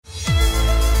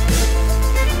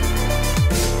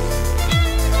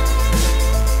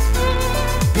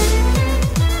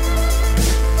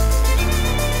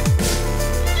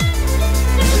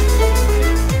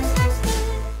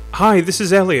Hi, this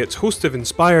is Elliot, host of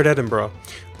Inspired Edinburgh.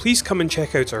 Please come and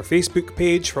check out our Facebook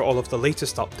page for all of the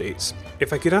latest updates.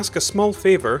 If I could ask a small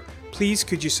favour, please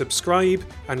could you subscribe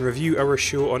and review our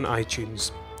show on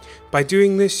iTunes. By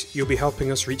doing this, you'll be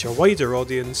helping us reach a wider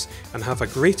audience and have a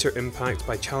greater impact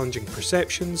by challenging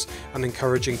perceptions and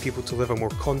encouraging people to live a more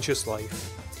conscious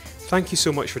life. Thank you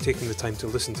so much for taking the time to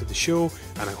listen to the show,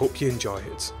 and I hope you enjoy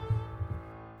it.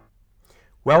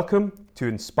 Welcome to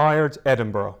Inspired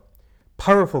Edinburgh.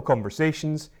 Powerful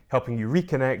conversations helping you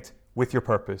reconnect with your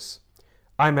purpose.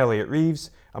 I'm Elliot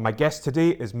Reeves, and my guest today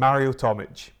is Mario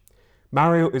Tomic.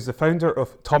 Mario is the founder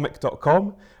of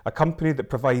Tomic.com, a company that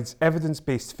provides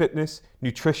evidence-based fitness,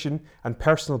 nutrition, and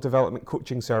personal development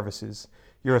coaching services.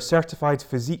 You're a certified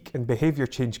physique and behavior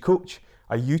change coach,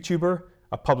 a YouTuber,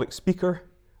 a public speaker,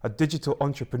 a digital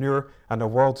entrepreneur, and a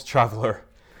world traveler.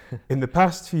 In the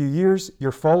past few years,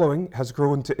 your following has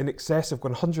grown to in excess of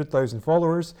 100,000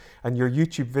 followers, and your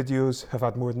YouTube videos have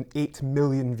had more than 8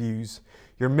 million views.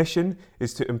 Your mission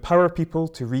is to empower people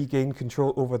to regain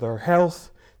control over their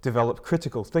health, develop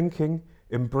critical thinking,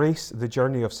 embrace the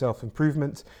journey of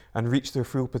self-improvement, and reach their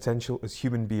full potential as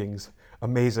human beings.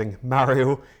 Amazing.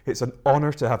 Mario, it's an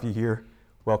honor to have you here.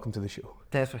 Welcome to the show.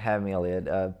 Thanks for having me,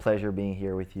 Elliot. Pleasure being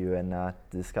here with you and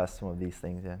discuss some of these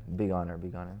things. Yeah, big honor.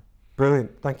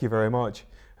 Brilliant. Thank you very much.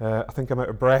 I think I'm out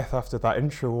of breath after that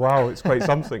intro. Wow, it's quite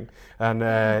something. And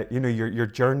your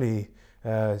journey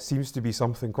seems to be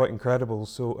something quite incredible.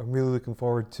 So I'm really looking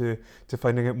forward to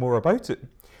finding out more about it.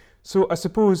 So I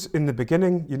suppose in the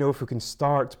beginning, if we can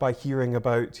start by hearing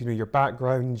about, your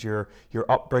background, your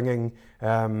upbringing,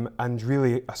 and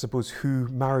really, I suppose, who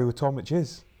Mario Tomic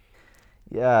is.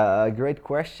 Yeah, great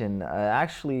question.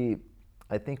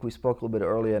 I think we spoke a little bit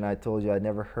earlier, and I told you I'd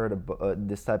never heard of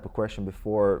this type of question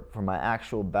before from my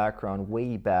actual background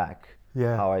way back,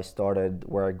 how I started,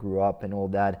 where I grew up and all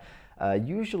that.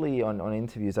 Usually on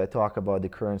interviews, I talk about the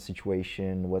current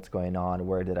situation, what's going on,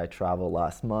 where did I travel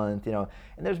last month, and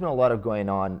there's been a lot of going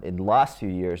on in the last few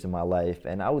years in my life,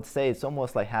 and I would say it's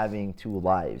almost like having two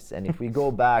lives. And if we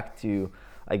go back to,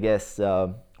 I guess,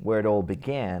 where it all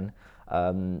began,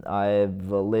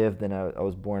 I've lived and I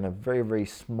was born in a very, very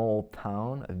small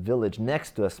town, a village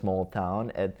next to a small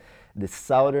town at the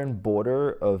southern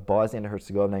border of Bosnia and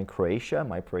Herzegovina and Croatia.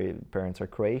 My parents are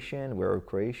Croatian, we're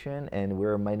Croatian, and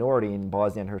we're a minority in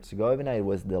Bosnia and Herzegovina. It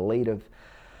was the late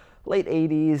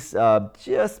 80s,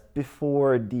 just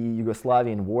before the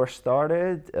Yugoslavian war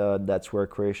started. That's where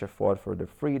Croatia fought for the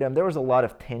freedom. There was a lot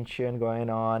of tension going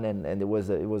on, and it was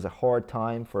a hard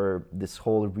time for this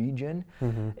whole region.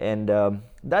 Mm-hmm. And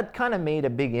that kind of made a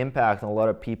big impact on a lot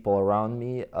of people around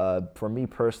me. For me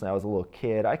personally, I was a little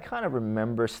kid. I kind of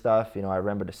remember stuff. I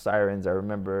remember the sirens. I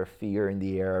remember fear in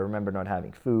the air. I remember not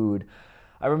having food.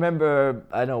 I remember,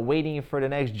 waiting for the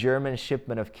next German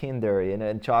shipment of Kinder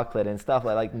and chocolate and stuff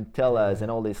like Nutellas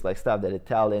and all this stuff that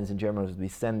Italians and Germans would be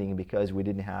sending because we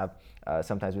didn't have,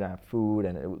 sometimes we didn't have food,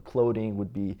 and clothing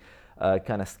would be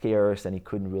kind of scarce, and you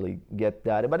couldn't really get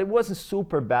that. But it wasn't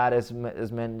super bad as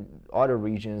many other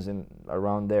regions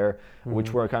around there, mm-hmm.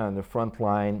 which were kind of on the front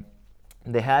line.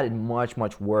 They had it much,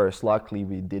 much worse. Luckily,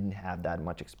 we didn't have that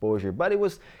much exposure. But it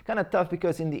was kind of tough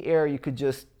because in the air, you could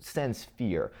just sense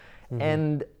fear. Mm-hmm.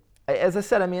 And as I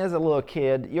said, as a little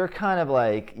kid, you're kind of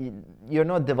you're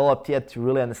not developed yet to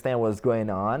really understand what's going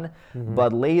on. Mm-hmm.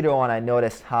 But later on, I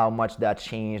noticed how much that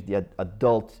changed the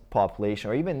adult population,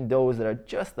 or even those that are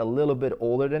just a little bit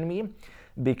older than me.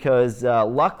 Because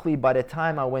luckily, by the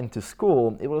time I went to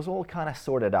school, it was all kind of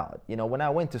sorted out. When I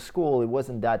went to school, it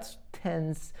wasn't that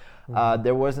tense. Mm-hmm.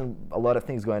 There wasn't a lot of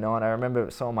things going on. I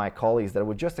remember some of my colleagues that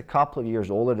were just a couple of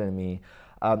years older than me.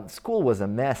 School was a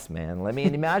mess, man.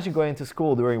 Imagine going to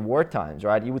school during war times,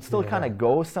 right? You would still kind of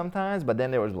go sometimes, but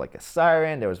then there was a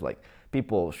siren, there was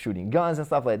people shooting guns and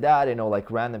stuff like that,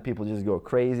 random people just go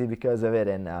crazy because of it,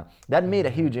 and that made a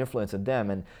huge influence on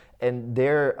them. And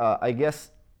there, I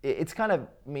guess, it's kind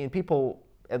of, people,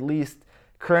 at least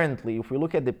currently, if we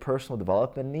look at the personal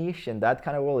development niche and that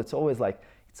kind of world, it's always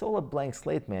it's all a blank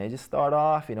slate, man. You just start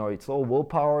off, it's all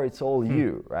willpower, it's all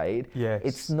you, right? Yes.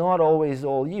 It's not always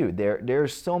all you.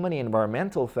 There's so many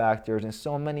environmental factors and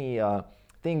so many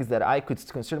things that I could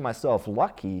consider myself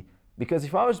lucky, because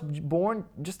if I was born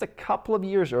just a couple of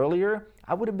years earlier,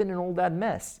 I would have been in all that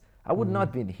mess. I would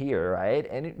not been here, right?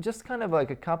 And it just kind of a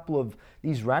couple of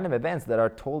these random events that are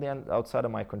totally outside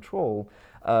of my control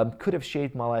could have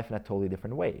shaped my life in a totally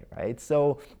different way, right?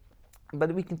 So,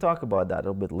 but we can talk about that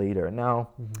a little bit later.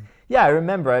 Now, I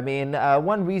remember,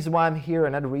 one reason why I'm here,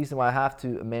 another reason why I have to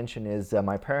mention is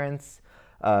my parents.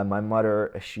 My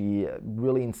mother, she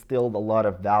really instilled a lot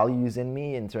of values in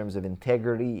me in terms of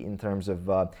integrity, in terms of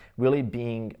really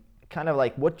being kind of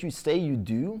like what you say you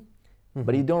do,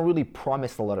 but you don't really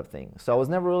promise a lot of things. So I was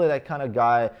never really that kind of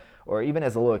guy, or even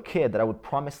as a little kid, that I would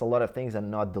promise a lot of things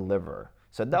and not deliver.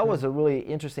 So that was a really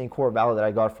interesting core value that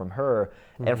I got from her.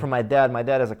 And from my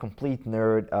dad is a complete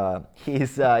nerd.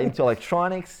 He's into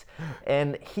electronics,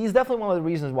 and he's definitely one of the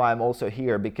reasons why I'm also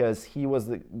here, because he was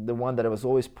the one that was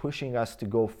always pushing us to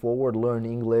go forward, learn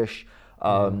English,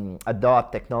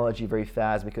 adopt technology very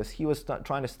fast, because he was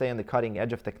trying to stay on the cutting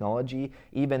edge of technology,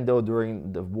 even though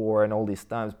during the war and all these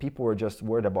times people were just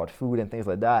worried about food and things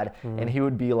like that. And he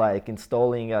would be like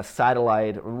installing a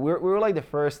satellite. We were like the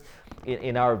first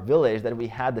in our village that we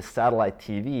had the satellite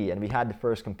TV, and we had the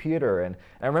first computer. And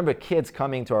I remember kids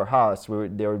coming to our house where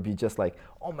they would be just like,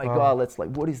 oh my God, let's like,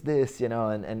 what is this,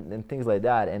 and things like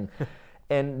that.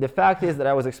 And the fact is that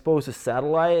I was exposed to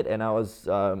satellite, and I was,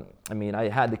 I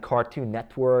had the Cartoon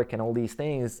Network and all these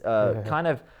things.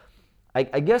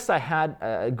 I guess I had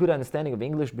a good understanding of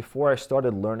English before I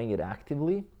started learning it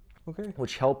actively,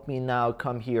 which helped me now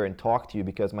come here and talk to you,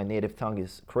 because my native tongue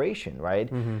is Croatian, right?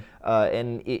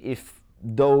 And if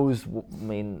those,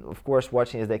 of course,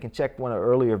 watching this, they can check one of the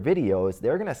earlier videos,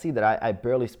 they're going to see that I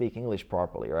barely speak English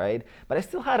properly, right? But I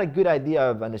still had a good idea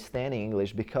of understanding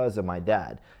English because of my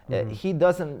dad. He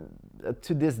doesn't,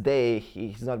 to this day,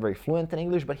 he's not very fluent in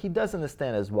English, but he does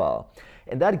understand as well.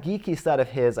 And that geeky side of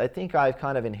his, I think I've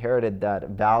kind of inherited that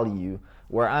value,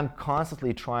 where I'm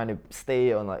constantly trying to stay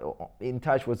in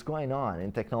touch with what's going on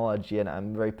in technology, and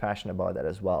I'm very passionate about that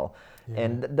as well.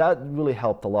 And that really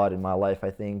helped a lot in my life,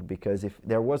 I think, because if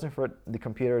there wasn't for the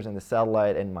computers and the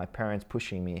satellite and my parents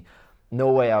pushing me,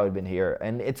 no way I would have been here.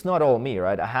 And it's not all me,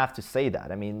 right? I have to say that.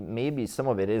 I mean, maybe some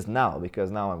of it is now,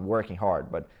 because now I'm working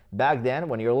hard. But back then,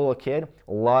 when you're a little kid,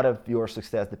 a lot of your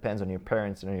success depends on your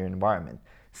parents and on your environment.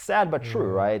 Sad but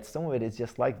true, right? Some of it is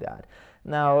just like that.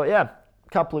 Now,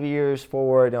 couple of years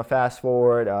forward, fast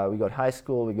forward, we got high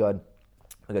school, we got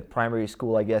primary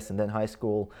school, I guess, and then high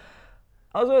school.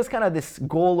 I was always kind of this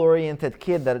goal-oriented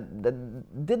kid that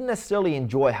didn't necessarily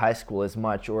enjoy high school as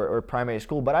much, or primary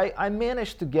school, but I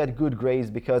managed to get good grades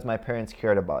because my parents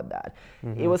cared about that.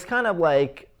 It was kind of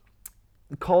like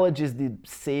college is the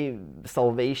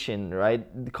salvation, right?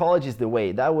 College is the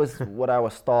way. That was what I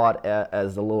was taught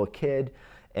as a little kid.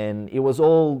 And it was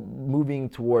all moving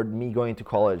toward me going to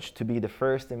college, to be the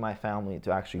first in my family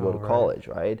to actually go to college,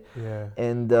 right?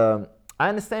 And I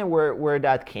understand where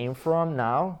that came from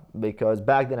now, because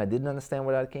back then I didn't understand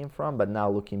where that came from. But now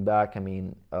looking back,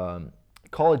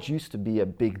 college used to be a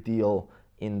big deal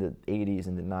in the 80s,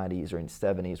 in the 90s, or in the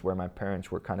 70s, where my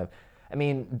parents were kind of,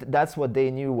 that's what they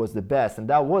knew was the best. And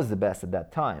that was the best at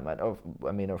that time.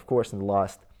 Of course, in the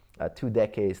last 2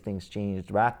 decades, things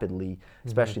changed rapidly,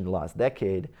 especially in the last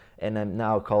decade, and then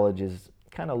now college is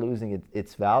kind of losing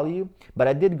its value. But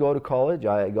I did go to college.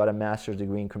 I got a master's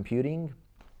degree in computing.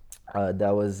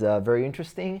 That was very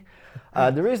interesting.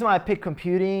 The reason why I picked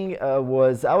computing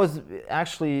was I was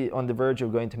actually on the verge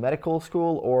of going to medical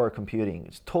school or computing.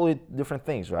 It's totally different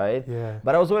things, right?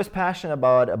 But I was always passionate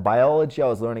about biology. I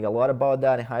was learning a lot about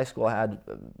that in high school. I had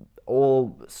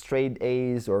all straight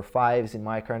A's or 5s in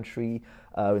my country.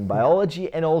 In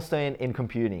biology, and also in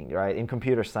computing, right? In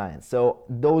computer science. So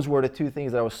those were the 2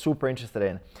 things that I was super interested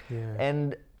in.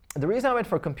 And the reason I went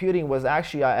for computing was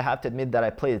actually, I have to admit that I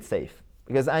played it safe.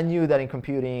 Because I knew that in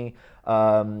computing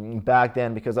back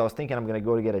then, because I was thinking I'm going to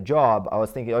go to get a job, I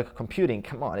was thinking, like, computing,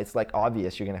 come on, it's like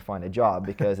obvious you're going to find a job,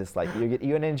 because it's like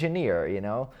you're an engineer,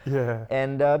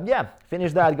 And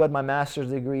finished that, got my master's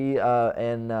degree,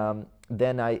 and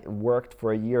then I worked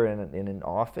for a year in an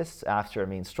office after,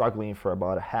 struggling for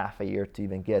about a half a year to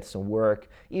even get some work.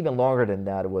 Even longer than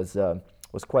that was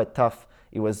quite tough.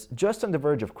 It was just on the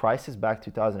verge of crisis back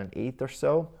 2008 or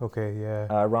so.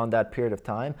 Around that period of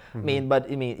time.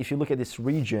 If you look at this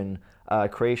region,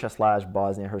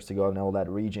 Croatia/Bosnia-Herzegovina, all that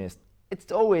region,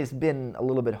 it's always been a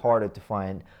little bit harder to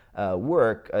find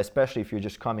work, especially if you're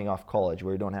just coming off college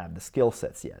where you don't have the skill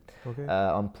sets yet.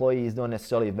 Employees don't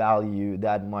necessarily value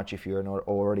that much if you're not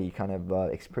already kind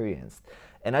of experienced.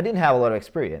 And I didn't have a lot of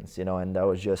experience, and I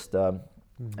was just, I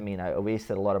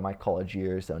wasted a lot of my college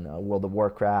years on World of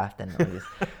Warcraft, and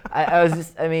I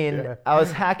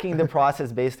was hacking the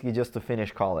process basically just to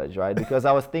finish college, right? Because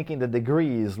I was thinking the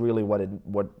degree is really what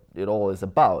it all is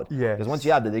about. Because once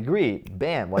you have the degree,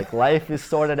 bam, like life is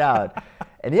sorted out.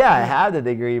 And I have the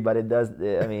degree, but it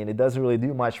doesn't really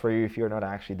do much for you if you're not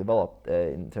actually developed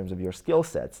in terms of your skill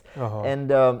sets. And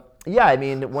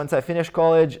once I finished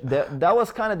college, that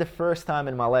was kind of the first time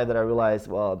in my life that I realized,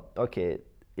 well, okay,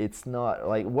 it's not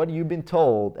like what you've been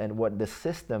told and what the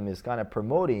system is kind of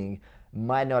promoting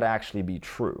might not actually be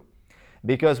true.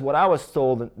 Because what I was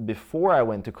told before I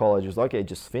went to college was, okay,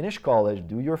 just finish college,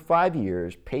 do your 5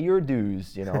 years, pay your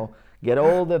dues, get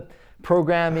all the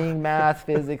programming, math,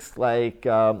 physics, like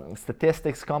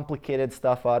statistics, complicated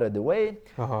stuff out of the way,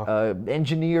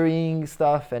 engineering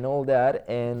stuff and all that,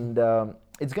 and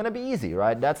it's gonna be easy,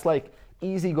 right? That's like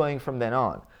easy going from then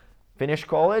on. Finish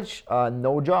college,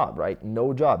 no job, right?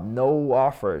 No job, no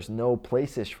offers, no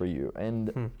places for you. And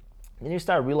then you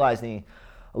start realizing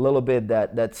a little bit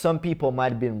that some people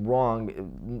might have been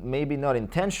wrong, maybe not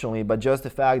intentionally, but just the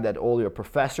fact that all your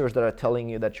professors that are telling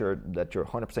you that you're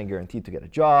 100% guaranteed to get a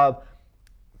job,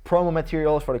 promo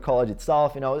materials for the college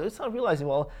itself, it's not realizing,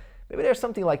 well, maybe there's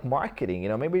something like marketing,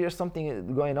 maybe there's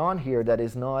something going on here that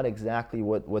is not exactly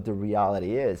what the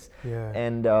reality is. Yeah.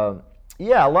 And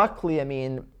luckily,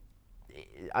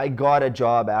 I got a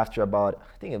job after about,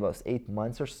 I think it was 8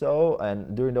 months or so,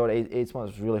 and during those 8 months it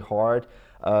was really hard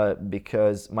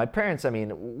because my parents,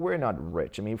 we're not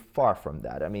rich, far from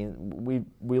that.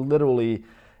 We literally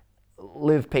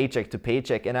live paycheck to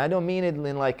paycheck, and I don't mean it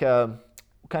in like a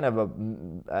kind of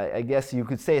I guess you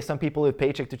could say some people live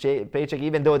paycheck to paycheck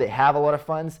even though they have a lot of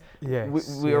funds.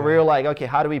 Yes, we're like, okay,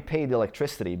 how do we pay the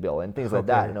electricity bill and things like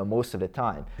that, most of the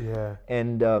time. Yeah.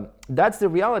 And that's the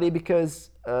reality because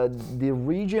the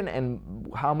region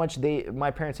and how much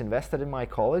my parents invested in my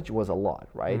college was a lot,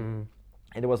 right?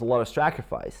 And there was a lot of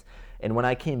sacrifice. And when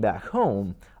I came back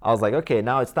home, I was like, okay,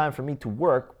 now it's time for me to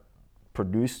work,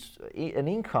 produce an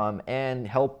income, and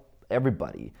help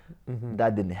everybody.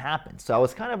 That didn't happen. So I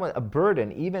was kind of a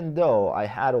burden, even though I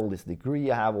had all this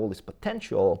degree, I have all this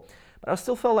potential, but I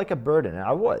still felt like a burden, and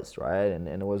I was, right? And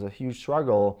it was a huge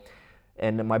struggle.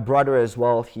 And my brother as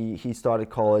well, he started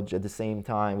college at the same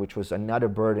time, which was another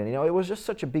burden. It was just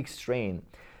such a big strain.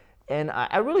 And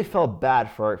I really felt bad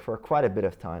for quite a bit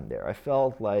of time there. I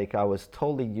felt like I was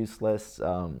totally useless.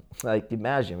 Like,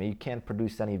 imagine, you can't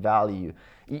produce any value.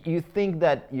 You think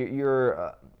that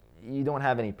you don't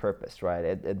have any purpose, right,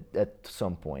 at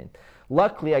some point.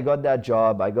 Luckily, I got that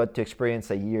job. I got to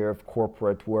experience a year of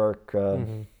corporate work.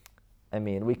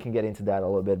 We can get into that a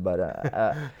little bit, but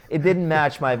it didn't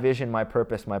match my vision, my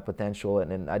purpose, my potential,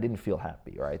 and I didn't feel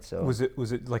happy, right? So was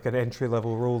it like an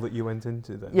entry-level role that you went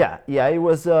into then? Yeah. It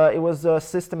was a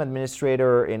system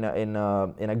administrator in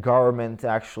a government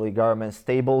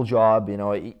stable job.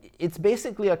 It's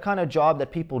basically a kind of job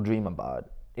that people dream about.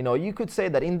 You could say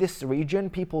that in this region,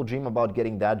 people dream about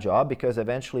getting that job because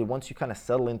eventually, once you kind of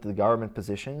settle into the government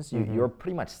positions, you're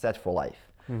pretty much set for life.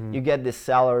 You get this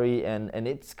salary, and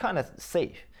it's kind of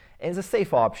safe. And it's a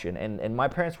safe option, and my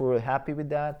parents were really happy with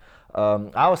that.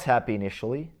 I was happy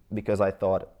initially because I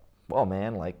thought, well,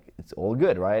 man, like, it's all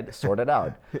good, right? Sort it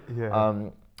out. Yeah.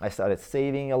 I started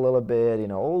saving a little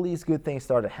bit, all these good things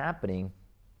started happening.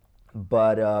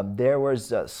 But there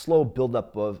was a slow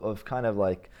buildup of kind of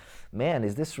like, man,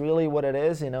 is this really what it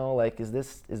is? Like, is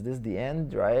this the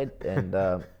end, right? And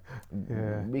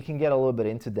we can get a little bit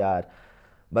into that.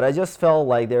 But I just felt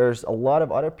like there's a lot of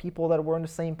other people that were on the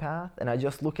same path, and I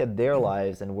just look at their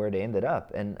lives and where they ended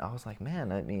up, and I was like,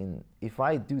 man, if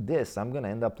I do this, I'm gonna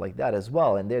end up like that as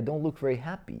well, and they don't look very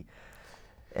happy.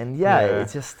 And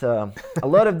it's just a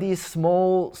lot of these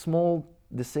small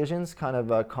decisions kind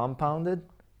of compounded.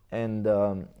 And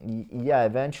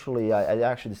eventually I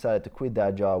actually decided to quit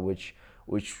that job, which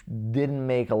didn't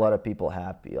make a lot of people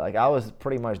happy. Like, I was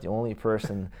pretty much the only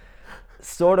person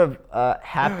sort of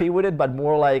happy with it, but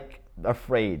more like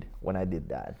afraid when I did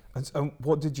that. And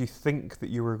what did you think that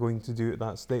you were going to do at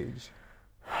that stage?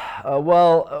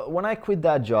 When I quit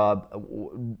that job,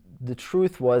 the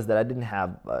truth was that I didn't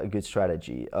have a good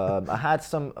strategy. I had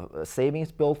some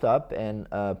savings built up, and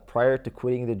prior to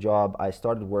quitting the job, I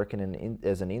started working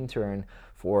as an intern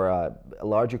for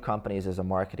larger companies as a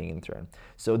marketing intern.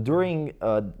 So during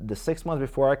the 6 months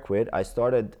before I quit, I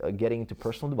started getting into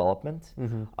personal development.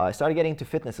 I started getting into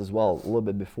fitness as well a little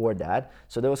bit before that.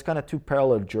 So there was kind of two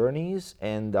parallel journeys,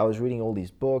 and I was reading all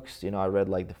these books. I read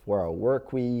like the 4-Hour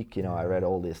Workweek. I read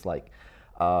all this like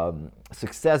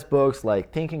success books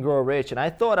like Think and Grow Rich, and I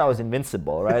thought I was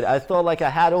invincible, right? I thought like I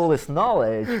had all this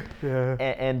knowledge,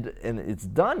 and it's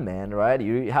done, man, right?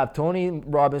 You have Tony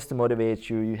Robbins to motivate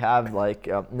you. You have like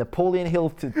Napoleon Hill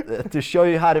to show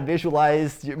you how to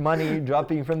visualize your money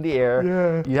dropping from the air.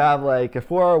 Yeah. You have like a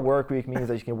 4-hour work week, means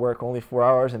that you can work only 4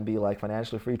 hours and be like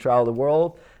financially free, travel the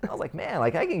world. And I was like, man,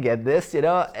 like I can get this,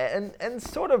 and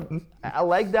sort of I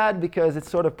like that because it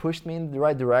sort of pushed me in the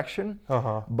right direction.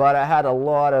 But I had a lot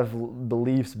lot of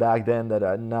beliefs back then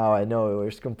that now I know it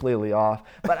was completely off.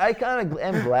 But I kind of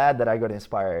am glad that I got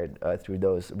inspired through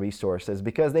those resources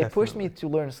because they pushed me to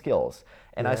learn skills.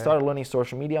 And I started learning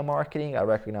social media marketing. I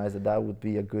recognized that that would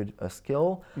be a good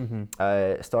skill.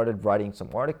 I started writing some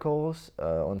articles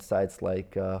on sites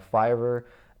like Fiverr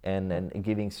and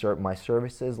giving my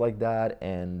services like that.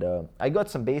 And I got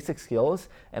some basic skills,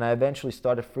 and I eventually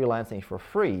started freelancing for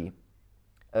free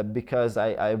because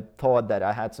I thought that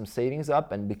I had some savings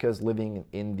up, and because living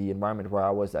in the environment where I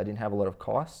was, I didn't have a lot of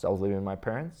costs. I was living with my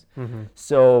parents.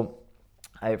 So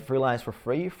I freelanced for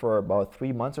free for about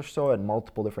 3 months or so at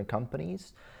multiple different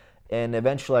companies. And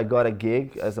eventually I got a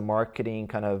gig as a marketing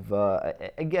kind of,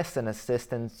 I guess an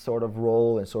assistant sort of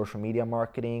role in social media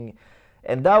marketing.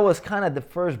 And that was kind of the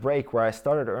first break where I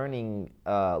started earning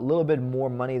a little bit more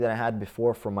money than I had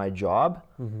before from my job,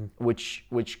 which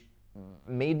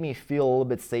made me feel a little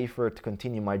bit safer to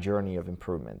continue my journey of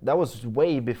improvement. That was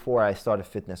way before I started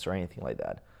fitness or anything like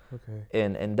that.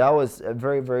 Okay. And that was a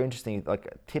very, very interesting, like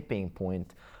a tipping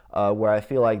point where I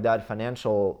feel like that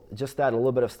financial, just that a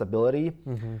little bit of stability,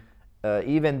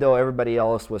 even though everybody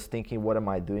else was thinking, what am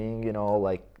I doing? You know,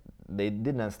 like they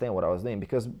didn't understand what I was doing,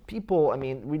 because people, I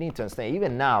mean, we need to understand,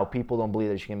 even now, people don't believe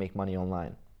that you can make money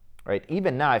online, right?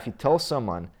 Even now, if you tell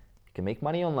someone you can make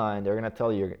money online, they're gonna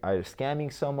tell you you're either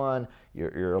scamming someone,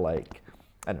 you're like,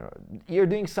 I don't know, you're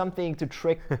doing something to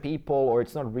trick people, or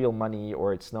it's not real money,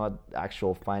 or it's not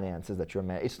actual finances that you're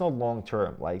it's not long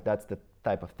term. Like that's the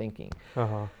type of thinking.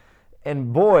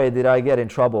 And boy, did I get in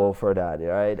trouble for that,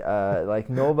 right? Like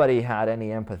nobody had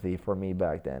any empathy for me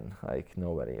back then, like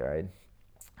nobody, right?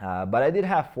 But I did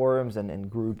have forums and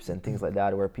groups and things like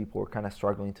that where people were kind of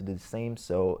struggling to do the same.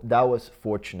 So that was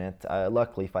fortunate.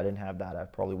 Luckily, if I didn't have that, I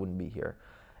probably wouldn't be here.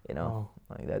 You know,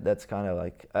 like that's kind of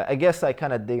like, I guess I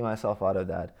kind of dig myself out of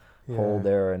that hole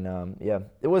there. And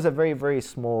it was a very, very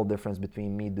small difference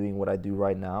between me doing what I do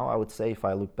right now, I would say, if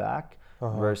I look back,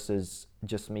 versus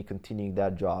just me continuing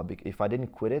that job. If I didn't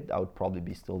quit it, I would probably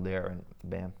be still there, and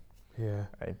bam. Yeah.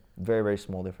 Right. Very, very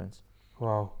small difference.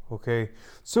 Wow. Okay.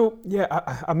 So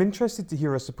I'm interested to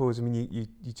hear. I suppose. I mean,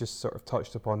 you just sort of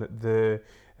touched upon it.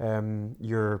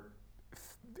 Your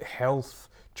health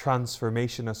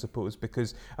transformation, I suppose,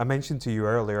 because I mentioned to you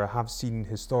earlier, I have seen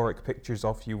historic pictures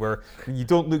of you where you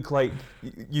don't look like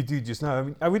you do just now. I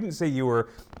mean, I wouldn't say you were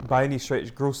by any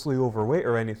stretch grossly overweight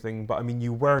or anything, but I mean,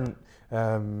 you weren't,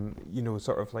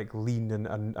 sort of like lean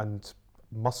and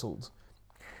muscled.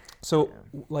 So,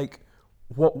 like,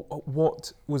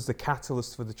 what was the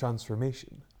catalyst for the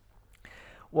transformation?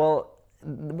 Well,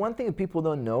 one thing that people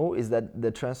don't know is that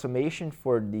the transformation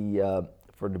for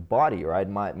the body, right?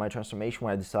 My transformation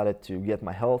when I decided to get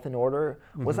my health in order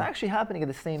was actually happening at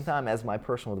the same time as my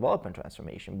personal development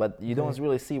transformation. But you don't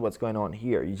really see what's going on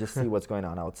here. You just see what's going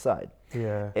on outside.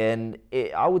 Yeah. And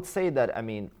I would say that, I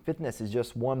mean, fitness is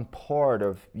just one part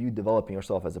of you developing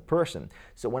yourself as a person.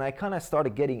 So when I kind of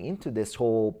started getting into this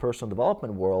whole personal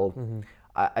development world,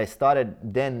 I started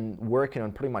then working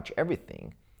on pretty much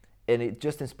everything. And it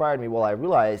just inspired me. Well, I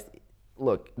realized,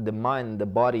 look, the mind, the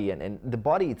body, and the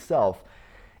body itself,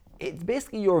 it's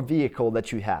basically your vehicle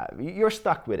that you have. You're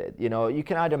stuck with it. You know, you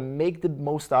can either make the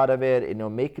most out of it,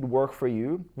 make it work for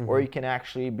you, or you can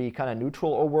actually be kind of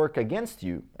neutral or work against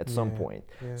you at some point.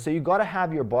 So you got to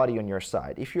have your body on your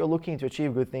side. If you're looking to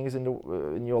achieve good things in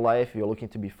your life, you're looking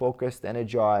to be focused,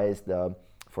 energized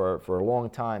for a long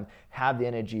time, have the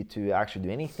energy to actually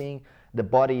do anything, the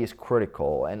body is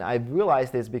critical. And I've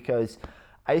realized this because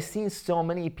I've seen so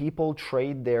many people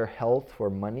trade their health for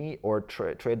money, or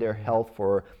trade their health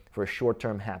for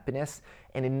short-term happiness,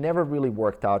 and it never really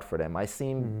worked out for them. I've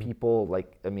seen people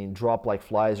drop like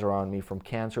flies around me from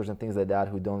cancers and things like that,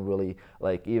 who don't really,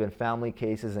 like, even family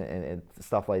cases and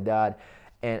stuff like that.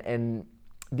 And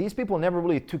these people never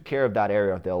really took care of that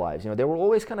area of their lives. They were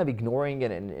always kind of ignoring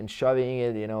it and shoving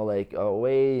it, like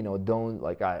away, don't,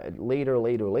 like,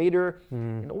 later,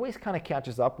 and always kind of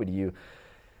catches up with you.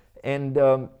 And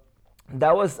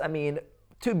that was, I mean,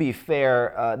 to be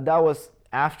fair, that was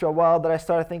after a while that I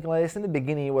started thinking like this. In the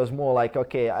beginning, it was more like,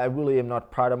 okay, I really am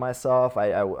not proud of myself.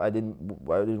 I didn't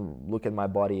look at my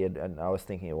body, and I was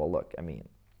thinking, well, look, I mean,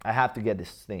 I have to get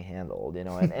this thing handled,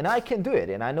 and I can do it,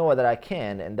 and I know that I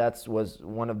can, and that was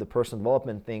one of the personal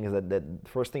development things that the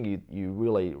first thing you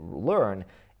really learn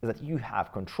is that you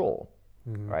have control,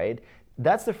 right?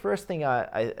 That's the first thing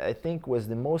I think was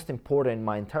the most important in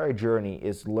my entire journey,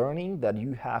 is learning that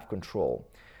you have control.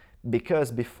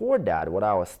 Because before that, what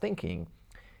I was thinking,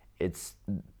 it's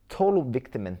total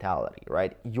victim mentality,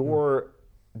 right? You're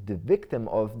the victim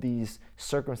of these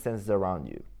circumstances around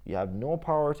you. You have no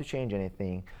power to change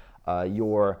anything.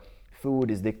 You're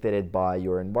food is dictated by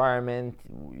your environment,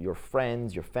 your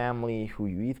friends, your family, who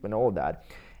you eat, and all that.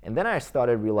 And then I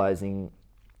started realizing,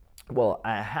 well,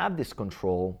 I have this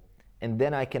control, and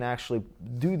then I can actually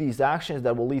do these actions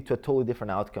that will lead to a totally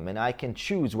different outcome, and I can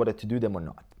choose whether to do them or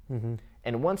not.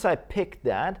 And once I picked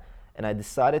that, and I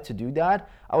decided to do that,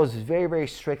 I was very, very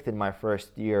strict in my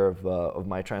first year of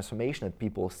my transformation that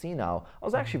people see now. I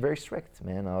was actually very strict,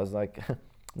 man. I was like,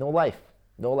 no life.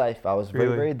 I was very,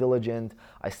 very diligent.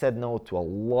 I said no to a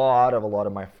lot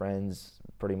of my friends,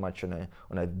 pretty much on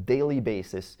a daily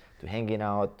basis, to hanging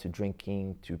out, to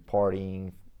drinking, to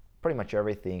partying, pretty much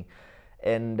everything.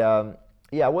 And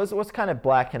yeah, it was kind of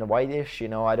black and whitish.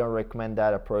 I don't recommend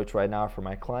that approach right now for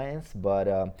my clients, but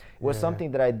it was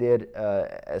something that I did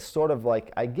as sort of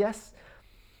like, I guess,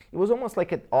 it was almost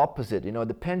like an opposite.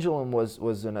 The pendulum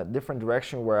was in a different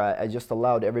direction, where I just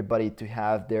allowed everybody to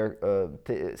have their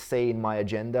say in my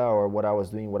agenda, or what I was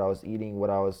doing, what I was eating, what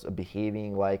I was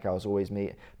behaving like. I was always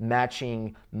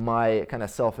matching my kind of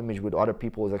self-image with other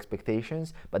people's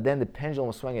expectations. But then the pendulum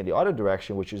was swinging in the other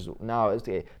direction, which is now,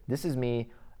 okay, this is me.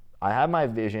 I have my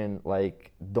vision,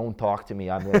 like, don't talk to me,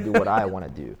 I'm going to do what I want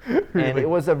to do. And it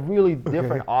was a really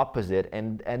different opposite,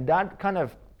 and that kind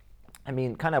of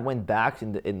went back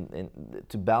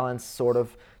to balance, sort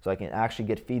of, so I can actually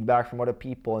get feedback from other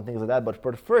people and things like that. But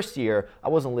for the first year, I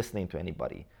wasn't listening to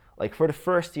anybody. Like, for the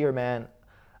first year, man,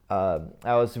 I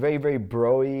was very, very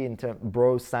bro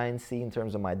sciencey in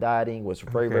terms of my dieting, was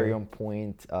very, very on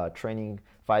point, training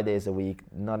 5 days a week,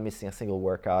 not missing a single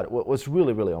workout. It was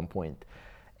really, really on point.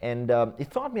 And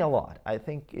it taught me a lot. I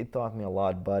think it taught me a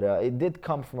lot, but it did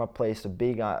come from a place of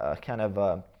big kind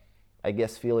of, I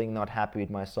guess, feeling not happy with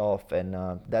myself,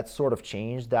 and that sort of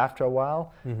changed after a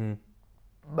while.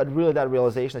 But really, that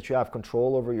realization that you have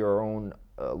control over your own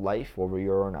life, over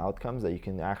your own outcomes, that you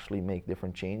can actually make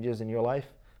different changes in your life,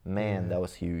 man, that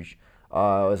was huge.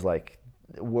 I was like,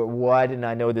 why didn't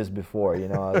I know this before?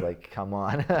 I was like, come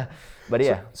on. But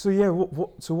yeah. So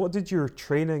what did your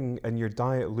training and your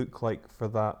diet look like for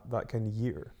that kind of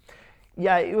year?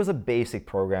 Yeah, it was a basic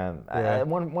program.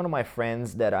 One of my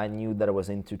friends that I knew that was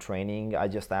into training, I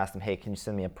just asked him, hey, can you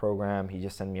send me a program? He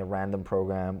just sent me a random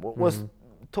program. It was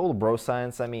total bro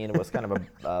science. I mean, it was kind of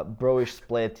a bro-ish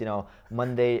split,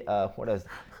 Monday,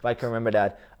 if I can remember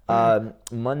that.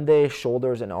 Monday,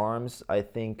 shoulders and arms, I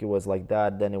think it was like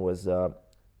that. Then it was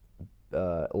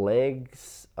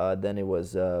legs, then it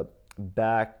was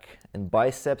back and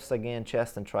biceps again,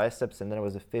 chest and triceps, and then it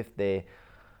was the fifth day.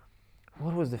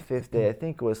 What was the fifth day? I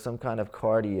think it was some kind of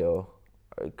cardio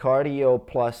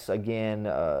plus again,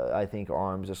 I think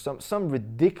arms, or some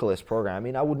ridiculous program. I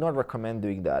mean, I would not recommend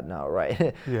doing that now,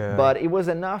 right? Yeah. But it was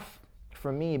enough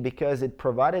for me because it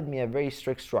provided me a very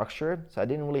strict structure, so I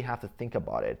didn't really have to think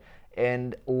about it.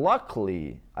 And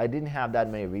luckily, I didn't have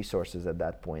that many resources at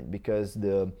that point, because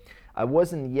I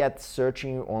wasn't yet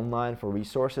searching online for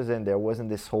resources, and there wasn't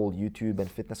this whole YouTube and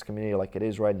fitness community like it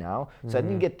is right now. So I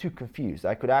didn't get too confused.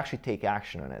 I could actually take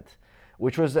action on it,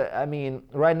 which was, I mean,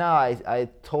 right now I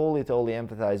totally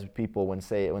empathize with people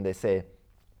when they say,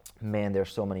 man,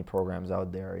 there's so many programs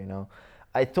out there,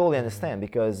 I totally understand,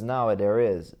 because now there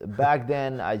is. Back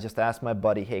then, I just asked my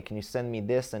buddy, hey, can you send me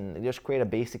this and just create a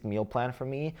basic meal plan for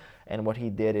me? And what he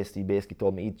did is he basically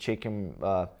told me eat chicken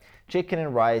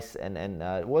and rice, and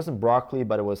it wasn't broccoli,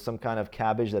 but it was some kind of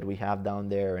cabbage that we have down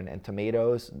there, and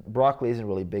tomatoes. Broccoli isn't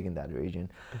really big in that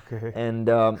region. Okay. And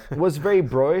it was very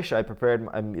bro-ish. I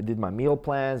did my meal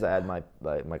plans. I had my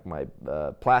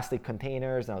plastic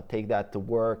containers, and I would take that to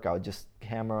work. I would just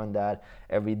hammer on that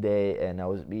every day, and I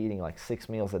was eating like 6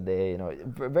 meals a day,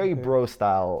 very bro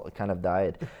style kind of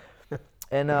diet.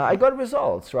 And I got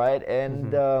results, right?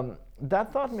 And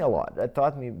that taught me a lot. That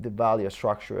taught me the value of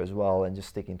structure as well, and just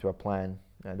sticking to a plan.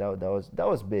 That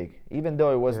was big. Even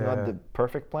though it was not the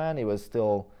perfect plan, it was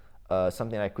still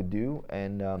something I could do,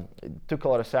 and it took a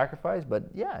lot of sacrifice. But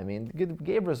yeah, I mean, it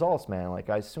gave results, man. Like,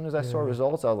 as soon as I saw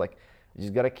results, I was like, you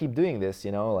just gotta keep doing this,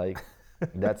 like.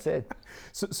 That's it.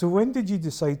 So when did you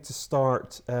decide to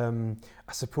start,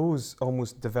 I suppose,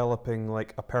 almost developing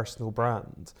like a personal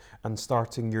brand and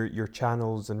starting your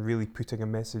channels and really putting a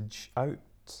message out?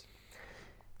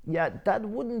 Yeah, that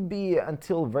wouldn't be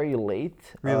until very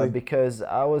late. Really? Because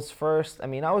I was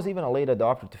even a late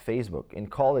adopter to Facebook. In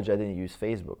college, I didn't use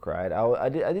Facebook, right? I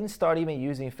didn't start even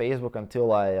using Facebook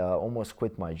until I almost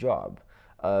quit my job.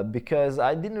 because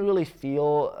I didn't really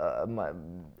feel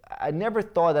I never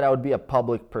thought that I would be a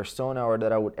public persona or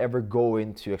that I would ever go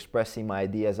into expressing my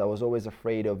ideas. I was always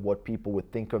afraid of what people would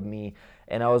think of me,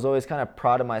 and I was always kind of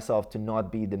proud of myself to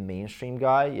not be the mainstream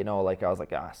guy. You know, like I was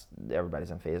like,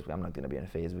 everybody's on Facebook. I'm not going to be on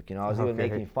Facebook. You know, I was even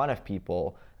making fun of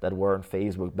people that were on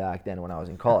Facebook back then when I was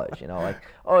in college. You know, like,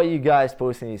 oh, you guys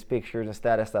posting these pictures and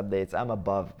status updates. I'm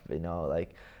above. You know,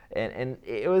 like, and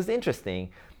it was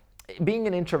interesting. Being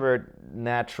an introvert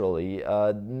naturally,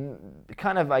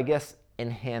 kind of, I guess,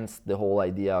 enhanced the whole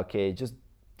idea. Okay, just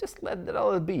let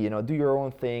it be. You know, do your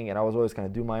own thing. And I was always kind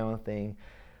of do my own thing.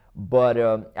 But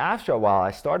after a while,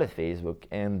 I started Facebook,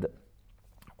 and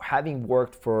having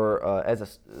worked for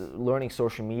learning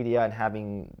social media and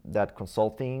having that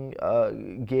consulting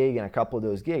gig and a couple of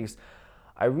those gigs,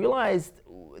 I realized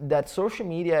that social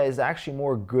media is actually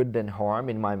more good than harm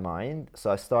in my mind. So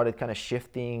I started kind of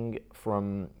shifting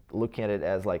from looking at it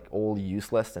as like all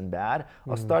useless and bad. I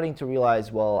was starting to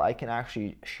realize, well, I can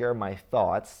actually share my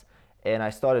thoughts. And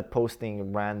I started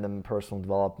posting random personal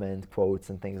development quotes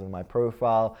and things on my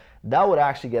profile. That would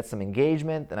actually get some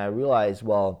engagement. And I realized,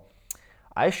 well,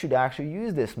 I should actually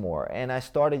use this more. And I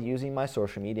started using my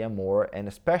social media more, and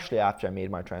especially after I made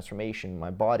my transformation in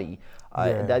my body,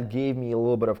 that gave me a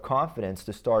little bit of confidence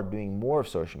to start doing more of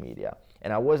social media.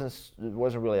 And I wasn't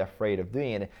really afraid of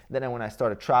doing it. Then when I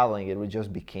started traveling, it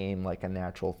just became like a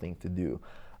natural thing to do.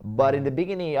 But in the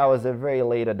beginning, I was a very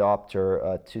late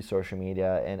adopter to social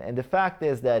media. And the fact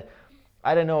is that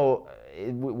I don't know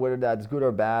whether that's good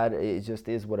or bad. It just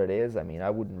is what it is. I mean, I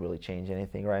wouldn't really change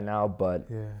anything right now, but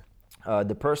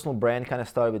the personal brand kind of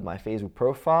started with my Facebook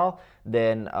profile.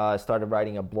 Then I started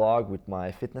writing a blog with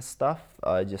my fitness stuff.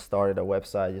 I just started a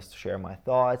website just to share my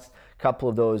thoughts. A couple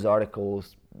of those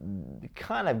articles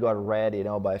kind of got read, you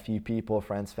know, by a few people,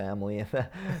 friends, family,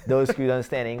 those who don't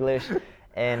understand English.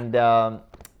 And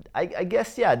I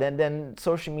guess, then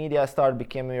social media started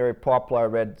becoming very popular. I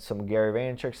read some Gary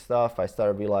Vaynerchuk stuff. I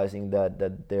started realizing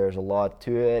that there's a lot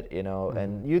to it, you know,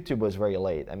 and YouTube was very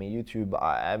late. I mean, YouTube,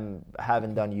 I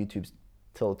haven't done YouTube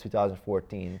till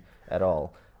 2014 at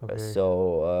all. Okay.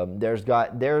 So there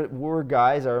were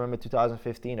guys, I remember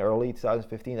 2015, early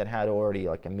 2015, that had already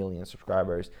like 1 million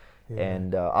subscribers.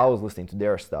 And I was listening to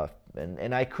their stuff,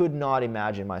 and I could not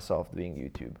imagine myself doing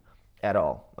YouTube at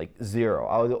all, like zero.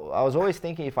 I was always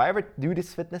thinking, if I ever do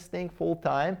this fitness thing full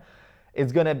time,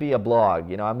 it's gonna be a blog.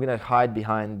 You know, I'm gonna hide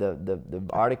behind the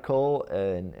article,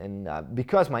 and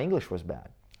because my English was bad.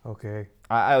 Okay.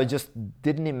 I just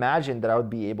didn't imagine that I would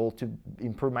be able to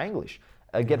improve my English.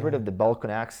 Get rid of the Balkan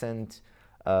accent,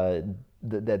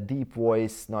 the deep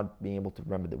voice, not being able to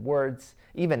remember the words.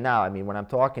 Even now, I mean, when I'm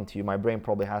talking to you, my brain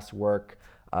probably has to work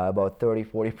about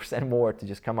 30-40% more to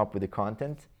just come up with the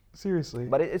content. Seriously.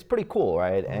 But it's pretty cool,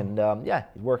 right? And it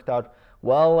worked out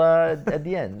well at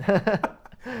the end.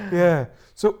 Yeah.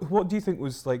 So what do you think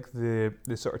was like the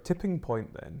sort of tipping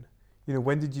point then? You know,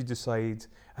 when did you decide?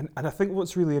 And I think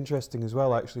what's really interesting as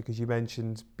well, actually, because you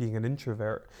mentioned being an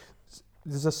introvert,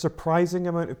 there's a surprising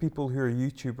amount of people who are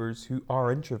YouTubers who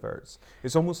are introverts.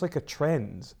 It's almost like a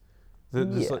trend.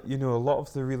 There's like, you know, a lot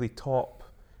of the really top,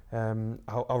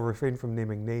 I'll refrain from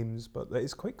naming names, but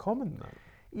it's quite common now.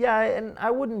 Yeah, and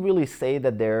I wouldn't really say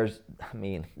that there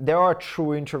are true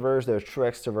introverts, there's true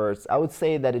extroverts. I would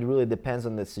say that it really depends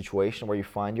on the situation where you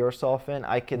find yourself in.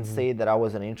 I can say that I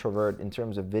was an introvert in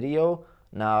terms of video.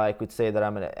 Now I could say that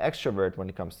I'm an extrovert when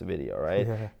it comes to video, right?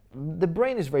 Yeah. The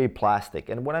brain is very plastic,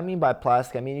 and what I mean by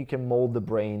plastic, I mean you can mold the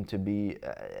brain to be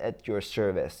at your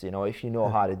service, you know, if you know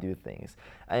how to do things.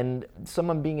 And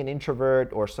someone being an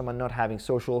introvert or someone not having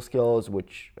social skills,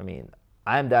 which, I mean,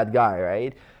 I'm that guy,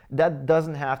 right? That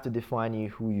doesn't have to define you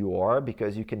who you are,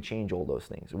 because you can change all those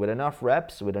things. With enough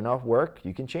reps, with enough work,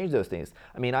 you can change those things.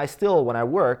 I mean, I still, when I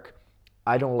work,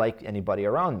 I don't like anybody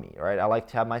around me, right? I like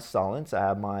to have my silence. I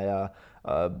have my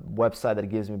website that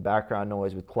gives me background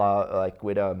noise with cloud, like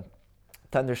with a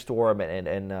thunderstorm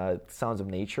and sounds of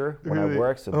nature when I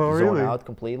work, so zone out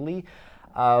completely.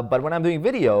 But when I'm doing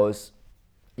videos,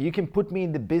 you can put me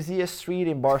in the busiest street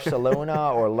in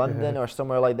Barcelona or London or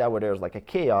somewhere like that where there's like a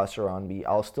chaos around me.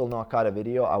 I'll still knock out a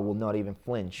video. I will not even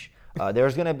flinch.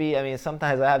 There's gonna be, I mean,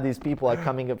 sometimes I have these people like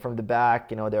coming up from the back,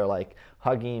 you know, they're like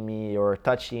hugging me or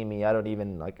touching me. I don't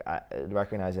even like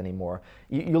recognize anymore.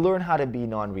 You learn how to be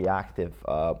non-reactive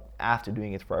after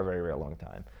doing it for a very, very long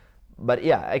time. But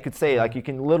yeah, I could say like you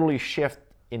can literally shift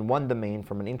in one domain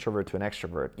from an introvert to an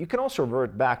extrovert. You can also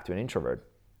revert back to an introvert.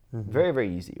 Very,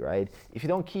 very easy, right? If you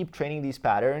don't keep training these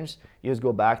patterns, you just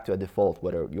go back to a default,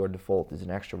 whether your default is an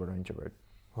extrovert or introvert.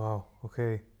 Wow,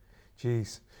 okay.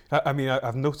 Jeez. I mean,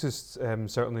 I've noticed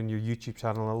certainly in your YouTube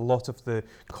channel, a lot of the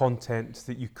content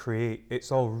that you create,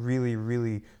 it's all really,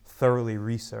 really thoroughly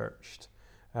researched.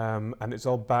 And it's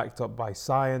all backed up by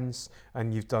science,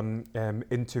 and you've done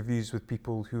interviews with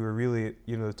people who are really at,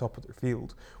 the top of their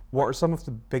field. What are some of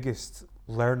the biggest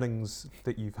learnings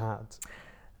that you've had?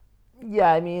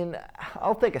 Yeah, I mean,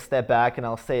 I'll take a step back and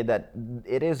I'll say that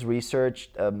it is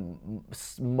researched.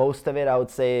 Most of it, I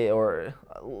would say, or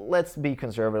let's be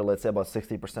conservative, let's say about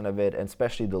 60% of it, and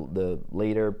especially the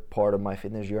later part of my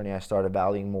fitness journey, I started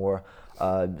valuing more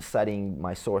studying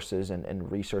my sources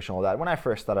and research and all that. When I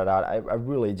first started out, I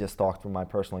really just talked from my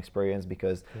personal experience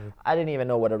because I didn't even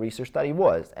know what a research study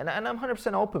was. And I'm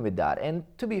 100% open with that. And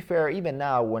to be fair, even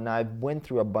now, when I went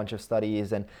through a bunch of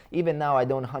studies, and even now I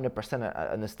don't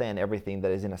 100% understand everything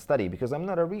that is in a study because I'm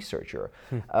not a researcher.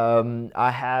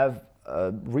 I have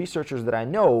researchers that I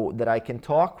know that I can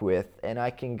talk with, and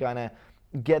I can kind of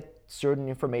get certain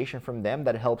information from them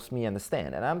that helps me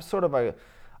understand. And I'm sort of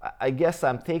I guess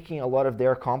I'm taking a lot of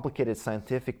their complicated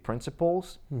scientific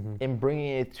principles and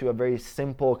bringing it to a very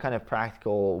simple kind of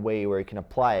practical way where you can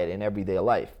apply it in everyday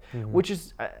life, which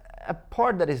is a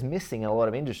part that is missing in a lot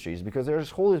of industries because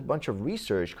there's a whole bunch of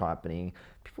research happening.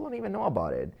 People don't even know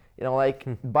about it.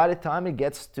 By the time it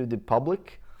gets to the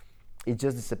public, it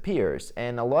just disappears.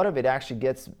 And a lot of it actually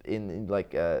gets in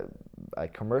like a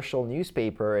commercial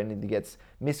newspaper, and it gets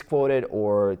misquoted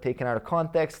or taken out of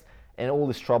context, and all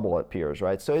this trouble appears,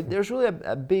 right? So there's really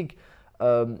a big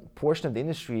portion of the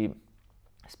industry,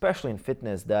 especially in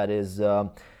fitness, that is,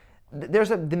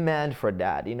 there's a demand for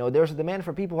that. There's a demand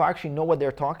for people who actually know what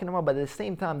they're talking about, but at the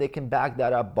same time, they can back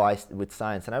that up with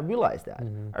science. And I realized that.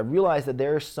 I realized that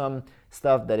there's some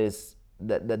stuff that is,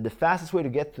 that the fastest way to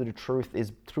get to the truth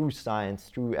is through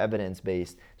science, through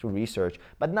evidence-based, through research.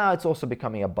 But now it's also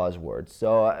becoming a buzzword.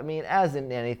 So, I mean, as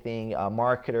in anything,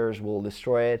 marketers will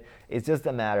destroy it. It's just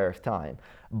a matter of time.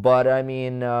 But I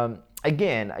mean,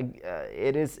 again,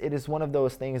 it is one of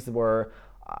those things where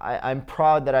I'm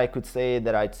proud that I could say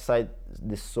that I cite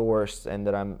this source and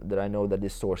that I know that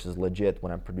this source is legit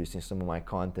when I'm producing some of my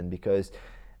content, because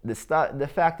the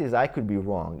fact is I could be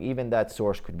wrong. Even that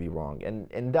source could be wrong.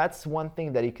 And that's one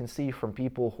thing that you can see from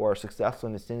people who are successful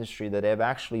in this industry, that they've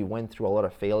actually went through a lot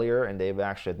of failure and they've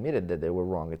actually admitted that they were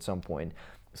wrong at some point.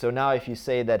 So now if you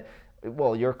say that,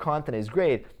 well, your content is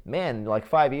great, man, like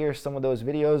 5 years, some of those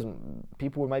videos,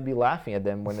 people might be laughing at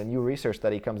them when a new research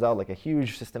study comes out, like a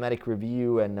huge systematic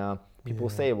review, and people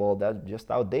say, well, that's just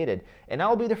outdated. And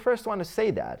I'll be the first one to say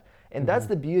that. And that's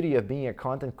the beauty of being a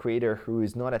content creator who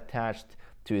is not attached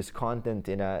to his content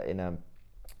in a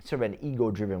sort of an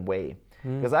ego-driven way.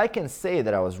 Because I can say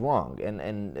that I was wrong,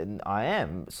 and I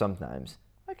am sometimes.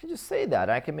 I can just say that.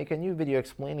 I can make a new video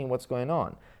explaining what's going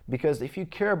on. Because if you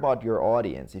care about your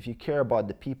audience, if you care about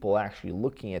the people actually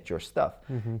looking at your stuff,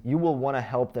 you will want to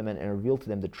help them and reveal to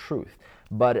them the truth.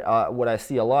 But what I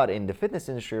see a lot in the fitness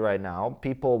industry right now,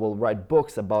 people will write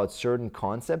books about certain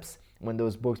concepts. When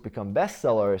those books become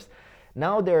bestsellers,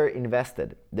 now they're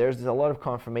invested. There's a lot of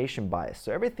confirmation bias.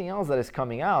 So everything else that is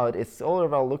coming out, it's all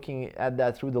about looking at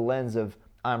that through the lens of,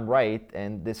 I'm right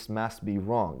and this must be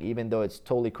wrong, even though it's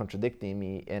totally contradicting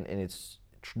me and it's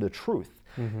the truth.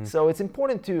 So it's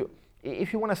important to,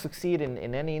 if you want to succeed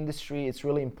in any industry, it's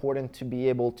really important to be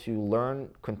able to learn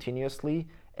continuously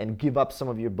and give up some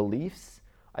of your beliefs.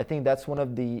 I think that's one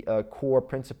of the core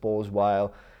principles why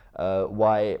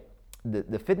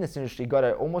the fitness industry got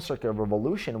almost like a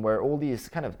revolution, where all these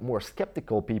kind of more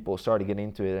skeptical people started getting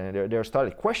into it, and they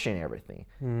started questioning everything.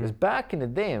 Because back in the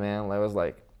day, man, I was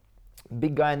like,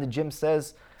 big guy in the gym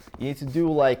says you need to do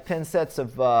like 10 sets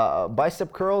of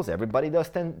bicep curls. Everybody does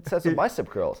 10 sets of bicep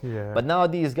curls. But now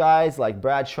these guys like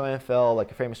Brad Schoenfeld, like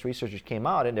a famous researcher, came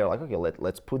out and they're like, okay,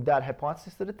 let's put that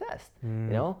hypothesis to the test.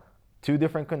 2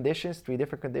 different conditions, 3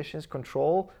 different conditions,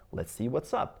 control, let's see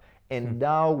what's up. And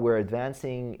now we're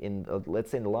advancing in,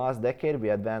 let's say in the last decade, we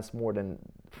advanced more than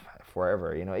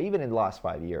forever, even in the last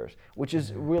 5 years, which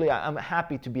is really, I'm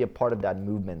happy to be a part of that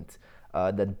movement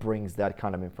that brings that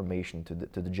kind of information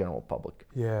to the general public.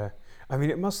 Yeah. I mean,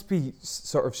 it must be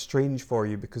sort of strange for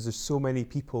you because there's so many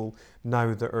people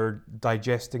now that are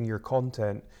digesting your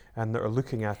content and that are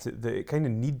looking at it, that it kind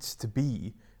of needs to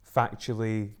be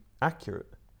factually accurate.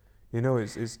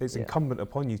 It's incumbent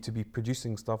upon you to be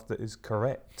producing stuff that is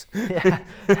correct. Yeah,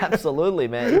 absolutely,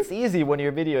 man. It's easy when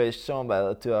your video is shown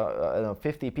to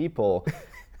 50 people.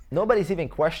 Nobody's even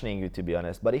questioning you, to be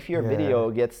honest. But if your video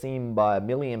gets seen by 1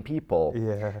 million people,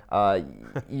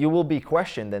 you will be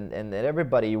questioned, and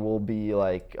everybody will be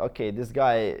like, okay, this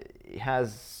guy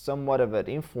has somewhat of an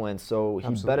influence, so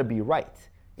he better be right.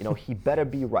 He better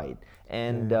be right.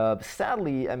 And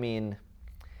sadly, I mean,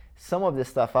 some of this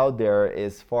stuff out there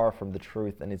is far from the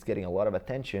truth and it's getting a lot of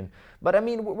attention. But I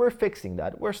mean, we're fixing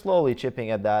that. We're slowly chipping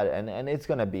at that, and it's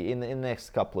going to be in the next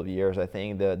couple of years, I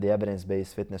think, the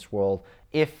evidence-based fitness world,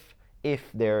 if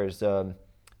there's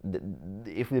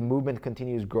if the movement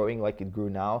continues growing like it grew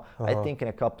now, I think in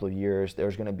a couple of years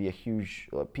there's going to be a huge,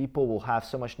 people will have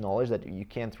so much knowledge that you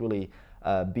can't really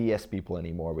BS people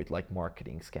anymore with like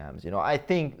marketing scams. You know, I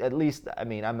think, at least, I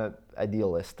mean, I'm a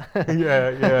idealist.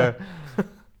 Yeah.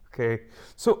 Okay.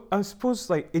 So I suppose,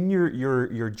 like, in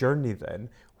your journey then,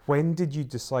 when did you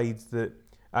decide that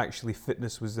actually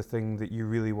fitness was the thing that you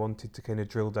really wanted to kind of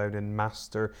drill down and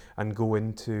master and go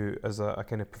into as a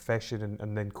kind of profession,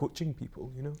 and then coaching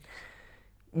people, you know?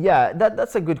 Yeah,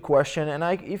 that's a good question. And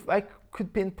if I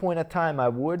could pinpoint a time, I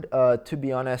would. To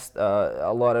be honest,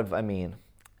 a lot of, I mean,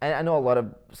 I know a lot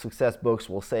of success books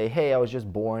will say, hey, I was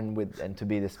just born with and to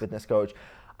be this fitness coach.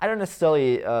 I don't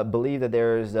necessarily believe that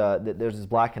there's this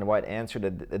black and white answer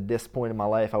that at this point in my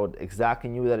life I would exactly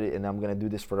knew that, and I'm going to do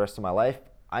this for the rest of my life.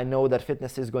 I know that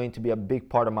fitness is going to be a big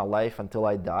part of my life until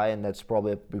I die, and that's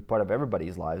probably a big part of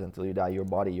everybody's lives until you die, your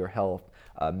body, your health,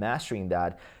 mastering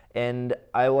that. And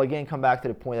I will again come back to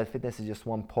the point that fitness is just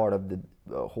one part of the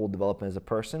whole development as a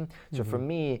person. So for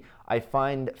me, I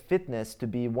find fitness to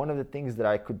be one of the things that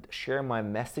I could share my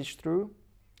message through.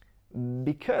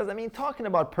 Because, I mean, talking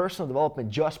about personal development,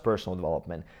 just personal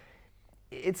development,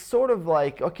 it's sort of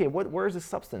like, okay, where's the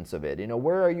substance of it? You know,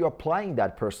 where are you applying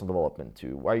that personal development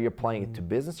to? Are you applying it to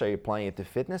business? Are you applying it to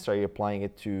fitness? Are you applying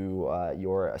it to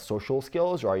your social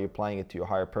skills? Or are you applying it to your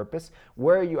higher purpose?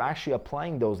 Where are you actually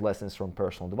applying those lessons from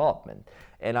personal development?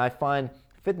 And I find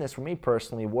fitness, for me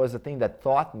personally, was the thing that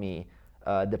taught me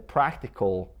the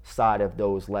practical side of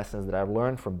those lessons that I've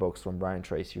learned from books from Brian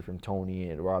Tracy, from Tony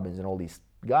and Robbins, and all these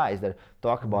guys that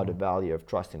talk about the value of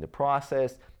trusting the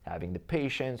process, having the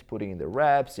patience, putting in the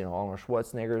reps, you know, Arnold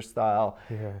Schwarzenegger style.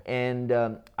 Yeah. And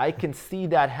I can see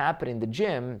that happen in the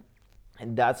gym,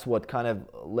 and that's what kind of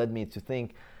led me to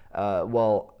think,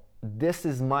 well, this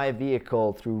is my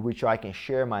vehicle through which I can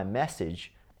share my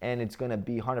message, and it's going to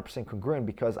be 100% congruent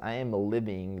because I am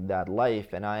living that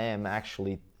life and I am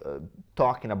actually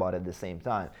talking about it at the same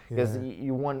time. Because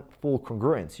you want full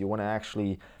congruence. You want to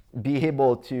actually be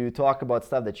able to talk about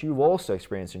stuff that you've also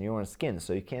experienced in your own skin.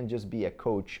 So you can't just be a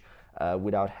coach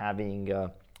without having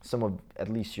some of at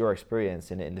least your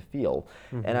experience in the field.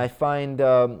 And I find,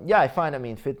 I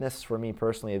mean, fitness for me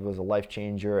personally, it was a life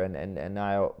changer. And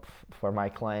now for my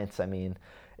clients, I mean,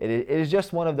 it is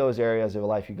just one of those areas of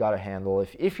life you got to handle.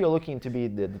 If you're looking to be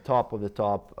the top of the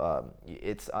top,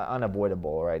 it's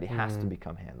unavoidable, right? It has to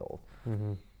become handled.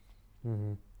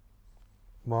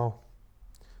 Wow,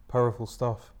 powerful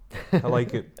stuff. I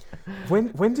like it.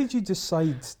 When did you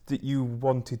decide that you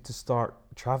wanted to start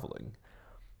traveling?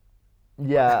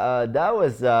 Yeah, that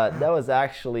was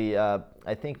actually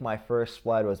I think my first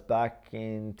flight was back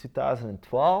in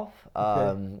 2012.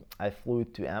 I flew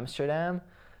to Amsterdam,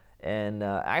 and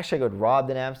actually I got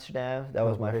robbed in Amsterdam. That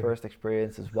was my first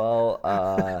experience as well.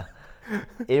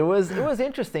 It was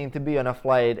interesting to be on a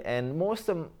flight, and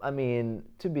I mean,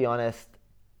 to be honest,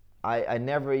 I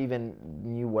never even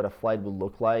knew what a flight would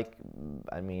look like.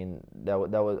 I mean, that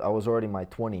was I was already in my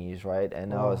 20s, right?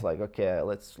 And I was like, okay,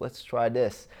 let's try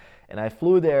this. And I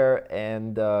flew there,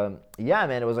 and yeah,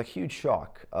 man, it was a huge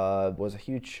shock.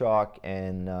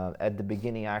 And at the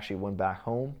beginning, I actually went back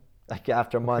home. Like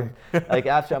after a month,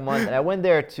 and I went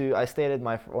there I stayed at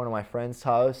one of my friend's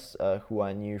house, who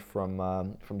I knew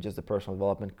from just the personal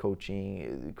development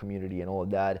coaching community and all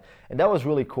of that. And that was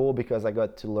really cool because I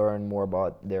got to learn more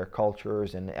about their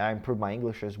cultures, and I improved my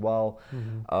English as well.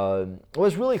 It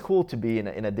was really cool to be in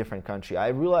a different country. I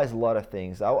realized a lot of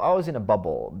things. I was in a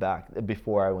bubble back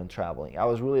before I went traveling. I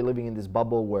was really living in this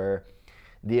bubble where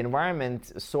the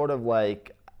environment sort of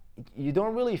like, you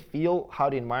don't really feel how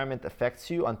the environment affects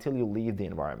you until you leave the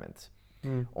environment.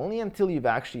 Only until you've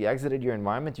actually exited your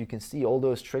environment, you can see all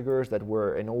those triggers that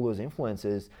were and all those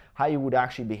influences, how you would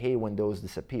actually behave when those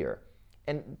disappear.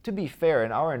 And to be fair,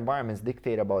 in our environments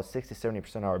dictate about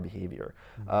 60-70% of our behavior.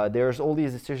 There's all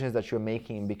these decisions that you're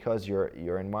making because your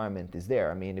environment is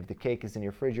there. I mean, if the cake is in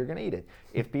your fridge, you're going to eat it.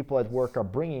 If people at work are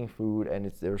bringing food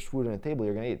and there's food on the table,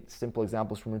 you're going to eat it. Simple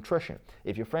examples from nutrition.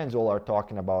 If your friends all are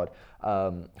talking about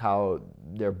how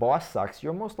their boss sucks,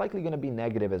 you're most likely going to be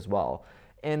negative as well.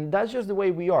 And that's just the way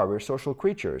we are. We're social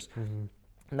creatures.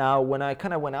 Now, when I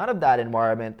kind of went out of that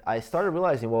environment, I started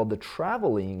realizing, well, the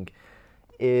traveling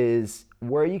is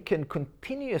where you can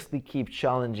continuously keep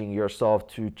challenging yourself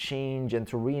to change and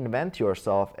to reinvent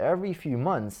yourself every few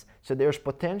months. So there's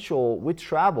potential with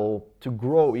travel to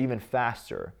grow even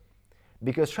faster.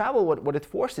 Because travel, what it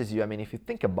forces you, I mean, if you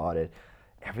think about it,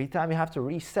 every time you have to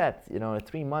reset, you know, in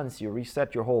 3 months, you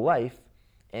reset your whole life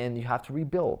and you have to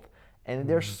rebuild. And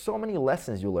there's so many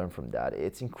lessons you learn from that.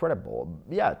 It's incredible.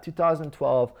 Yeah,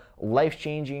 2012,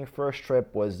 life-changing first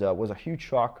trip was a huge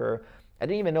shocker. I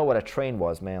didn't even know what a train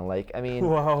was, man. Like, I mean,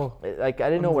 Wow. like I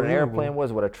didn't know what an Unbelievable. airplane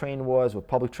was, what a train was, what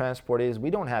public transport is. We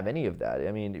don't have any of that.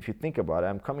 I mean, if you think about it,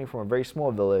 I'm coming from a very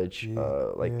small village.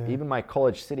 Like Yeah. even my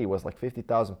college city was like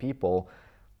 50,000 people,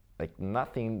 like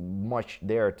nothing much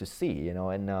there to see, you know.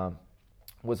 And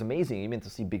was amazing even to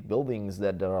see big buildings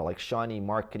that are like shiny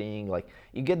marketing. Like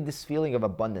you get this feeling of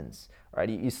abundance, right?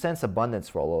 You sense abundance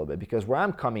for a little bit, because where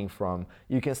I'm coming from,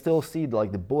 you can still see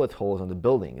like the bullet holes on the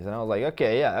buildings. And I was like,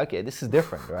 okay, yeah, okay, this is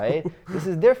different, right? This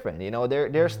is different. You know,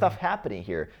 there's stuff happening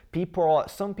here.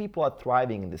 Some people are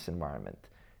thriving in this environment.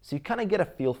 So you kind of get a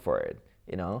feel for it,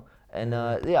 you know? And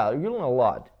yeah, you learn a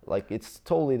lot. Like it's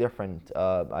totally different.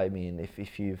 I mean,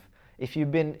 if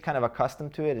you've been kind of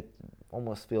accustomed to it, it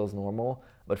almost feels normal.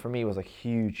 But for me, it was a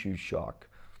huge, huge shock.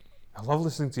 I love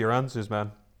listening to your answers,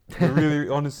 man. They're really,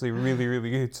 honestly, really,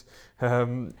 really good.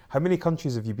 How many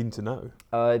countries have you been to now?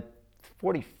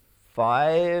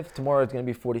 45. Tomorrow it's going to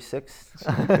be 46.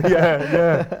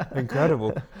 Yeah,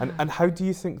 incredible. And how do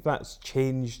you think that's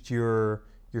changed your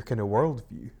kind of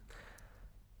worldview?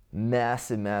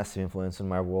 Massive, massive influence on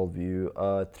my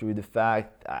worldview through the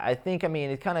fact, I think, I mean,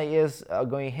 it kind of is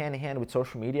going hand in hand with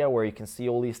social media, where you can see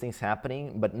all these things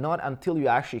happening, but not until you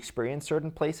actually experience certain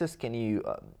places can you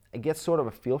get sort of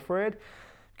a feel for it.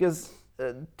 Because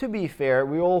to be fair,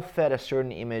 we all fed a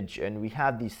certain image, and we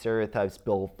have these stereotypes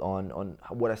built on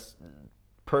what a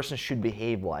person should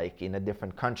behave like in a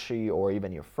different country, or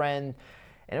even your friend.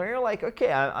 And when you're like,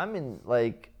 okay, I'm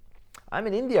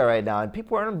in India right now, and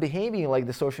people aren't behaving like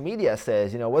the social media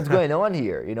says. You know, what's going on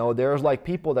here? You know, there's like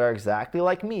people that are exactly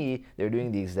like me. They're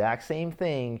doing the exact same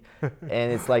thing,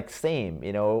 and it's like same.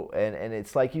 You know, and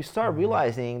it's like you start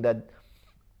realizing that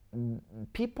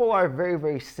people are very,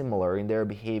 very similar in their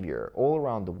behavior all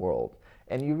around the world,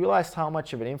 and you realize how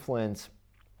much of an influence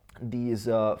these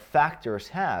factors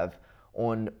have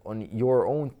on your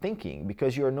own thinking,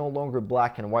 because you're no longer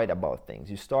black and white about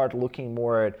things. You start looking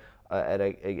more at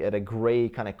a gray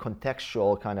kind of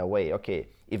contextual kind of way. Okay,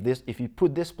 if you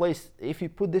put this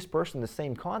person in the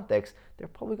same context, they're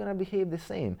probably going to behave the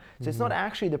same. So it's not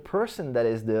actually the person that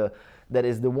is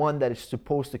the one that is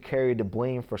supposed to carry the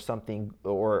blame for something,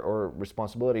 or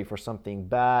responsibility for something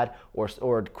bad,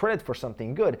 or credit for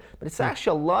something good, but it's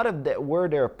actually a lot of where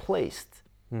they're placed.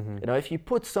 You know, if you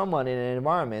put someone in an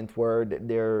environment where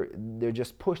they're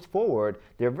just pushed forward,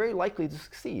 they're very likely to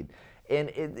succeed.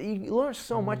 And you learn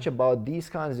so much about these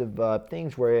kinds of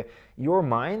things, where your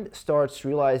mind starts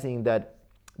realizing that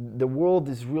the world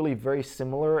is really very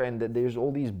similar, and that there's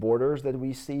all these borders that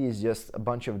we see is just a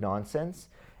bunch of nonsense.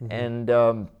 And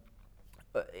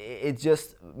it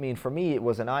just, I mean, for me, it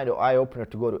was an eye-opener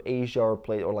to go to Asia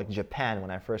or like Japan.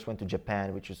 When I first went to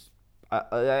Japan, which is,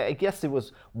 I guess it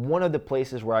was one of the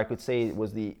places where I could say it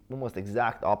was the almost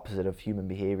exact opposite of human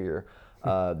behavior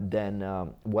than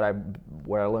what I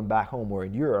learned back home or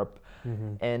in Europe.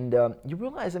 And you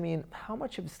realize, I mean, how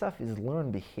much of the stuff is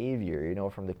learned behavior, you know,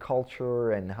 from the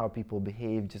culture and how people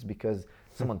behave just because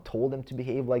someone told them to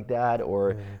behave like that,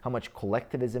 or how much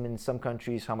collectivism in some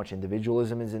countries, how much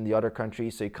individualism is in the other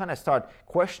countries. So you kind of start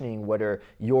questioning whether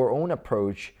your own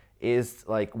approach is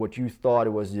like what you thought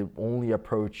it was the only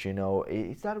approach, you know.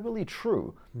 Is that really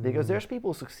true? Because there's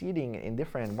people succeeding in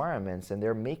different environments, and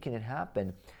they're making it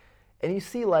happen. And you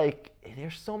see, like,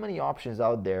 there's so many options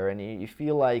out there, and you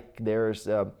feel like there's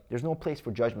no place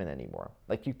for judgment anymore.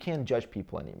 Like, you can't judge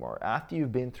people anymore. After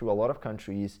you've been through a lot of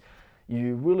countries,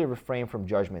 you really refrain from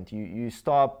judgment. You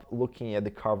stop looking at the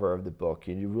cover of the book,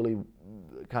 and you really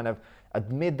kind of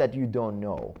admit that you don't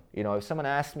know. You know, if someone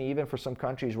asks me, even for some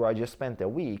countries where I just spent a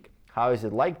week, how is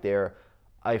it like there?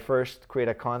 I first create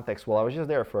a context. Well, I was just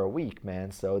there for a week,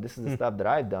 man. So this is the stuff that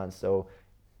I've done. So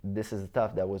this is the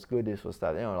stuff that was good. This was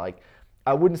stuff, you know, like,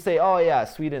 I wouldn't say, oh yeah,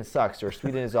 Sweden sucks, or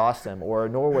Sweden is awesome, or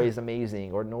Norway is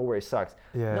amazing, or Norway sucks.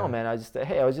 Yeah. No, man, I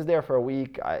was just there for a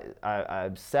week.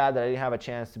 I'm sad that I didn't have a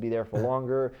chance to be there for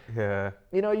longer. Yeah.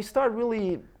 You know, you start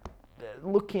really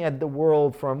looking at the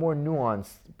world from a more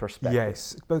nuanced perspective.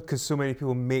 Yes, because so many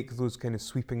people make those kind of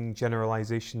sweeping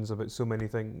generalizations about so many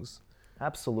things.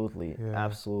 Absolutely, Yeah.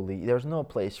 absolutely. There's no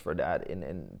place for that,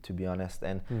 in to be honest.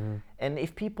 And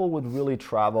if people would really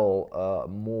travel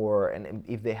more, and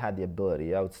if they had the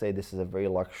ability, I would say this is a very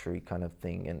luxury kind of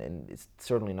thing, and it's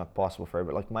certainly not possible for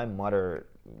everybody. Like, my mother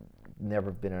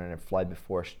never been on a flight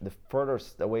before. The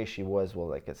furthest away she was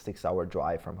like a 6-hour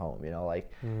drive from home. You know,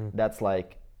 like that's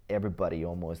like everybody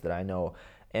almost that I know.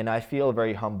 And I feel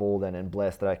very humbled and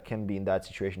blessed that I can be in that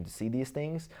situation to see these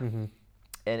things.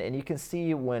 And you can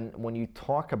see when you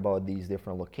talk about these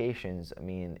different locations, I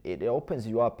mean, it opens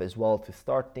you up as well to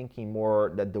start thinking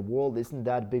more that the world isn't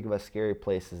that big of a scary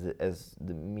place as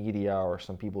the media or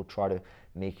some people try to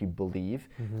make you believe.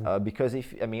 Because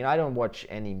I don't watch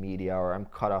any media, or I'm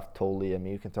cut off totally. I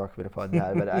mean, you can talk a bit about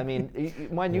that. But I mean,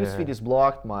 my newsfeed is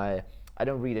blocked. I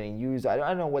don't read any news. I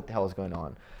don't know what the hell is going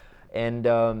on. And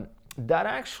that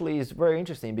actually is very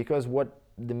interesting, because what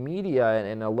the media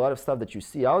and a lot of stuff that you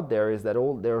see out there is that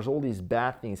there's all these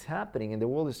bad things happening, and the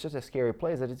world is just a scary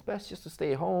place, that it's best just to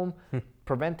stay home,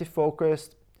 preventive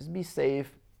focused, just be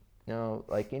safe,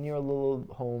 like in your little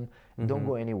home, don't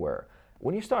go anywhere.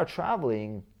 When you start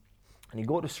traveling and you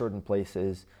go to certain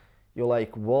places, you're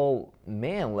like, well,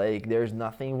 man, like there's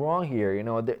nothing wrong here.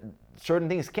 Certain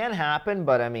things can happen,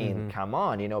 but I mean, come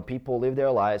on, people live their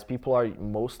lives. People are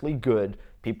mostly good.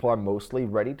 People are mostly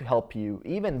ready to help you,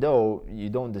 even though you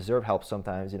don't deserve help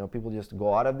sometimes. People just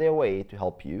go out of their way to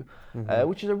help you,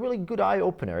 which is a really good eye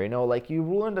opener. Like you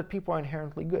learn that people are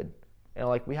inherently good.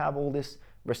 Like we have all this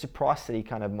reciprocity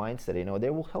kind of mindset. They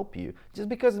will help you just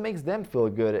because it makes them feel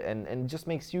good, and just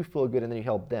makes you feel good, and then you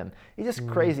help them. It's just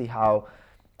crazy how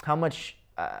much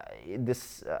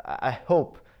I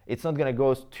hope it's not going to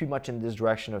go too much in this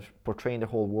direction of portraying the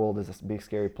whole world as a big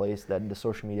scary place, that the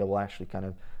social media will actually kind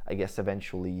of, I guess,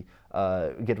 eventually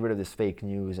get rid of this fake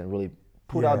news and really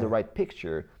put out the right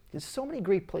picture. There's so many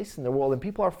great places in the world, and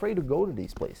people are afraid to go to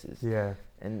these places. Yeah,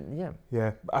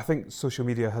 I think social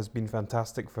media has been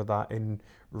fantastic for that, in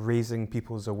raising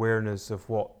people's awareness of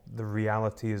what the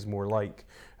reality is more like.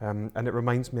 And it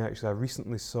reminds me, actually, I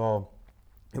recently saw,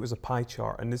 it was a pie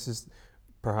chart, and this is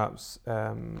perhaps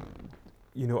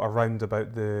around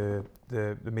about the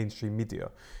mainstream media.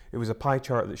 It was a pie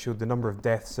chart that showed the number of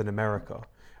deaths in America,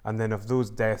 and then of those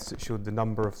deaths it showed the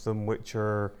number of them which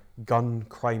are gun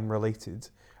crime related,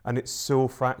 and it's so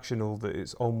fractional that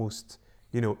it's almost,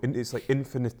 it's like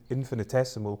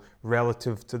infinitesimal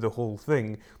relative to the whole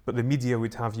thing. But the media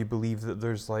would have you believe that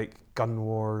there's like gun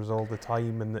wars all the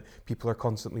time, and that people are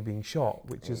constantly being shot,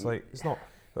 which is like, it's not.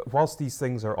 Whilst these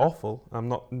things are awful,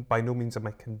 by no means am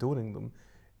I condoning them,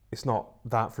 it's not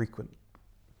that frequent.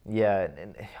 Yeah,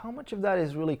 and how much of that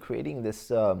is really creating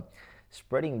this,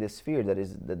 spreading this fear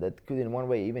that could in one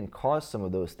way even cause some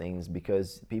of those things,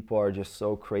 because people are just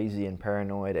so crazy and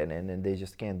paranoid, and they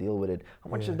just can't deal with it. How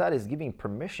much of that is giving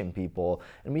permission people?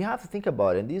 And we have to think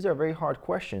about it, and these are very hard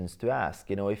questions to ask.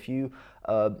 If you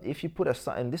put a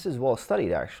sign, and this is well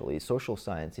studied actually, social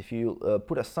science, if you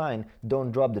put a sign,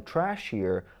 don't drop the trash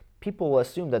here, people will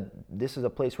assume that this is a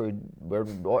place where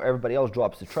everybody else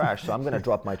drops the trash, so I'm going to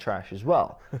drop my trash as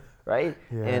well, right?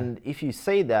 And if you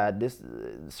say that,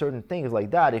 certain things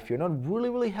like that, if you're not really,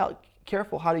 really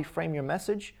careful how do you frame your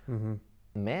message,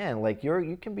 man, like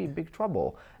you can be in big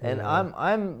trouble. And I'm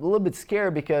a little bit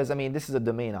scared, because this is a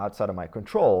domain outside of my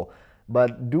control.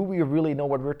 But do we really know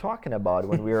what we're talking about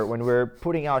when we're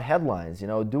putting out headlines?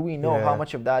 Do we know how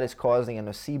much of that is causing a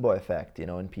nocebo effect,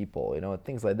 in people,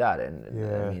 things like that? And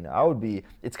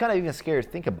it's kind of even scary to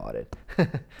think about it.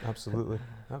 Absolutely.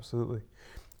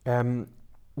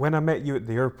 When I met you at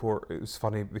the airport, it was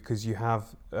funny because you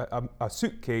have a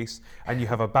suitcase and you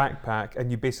have a backpack,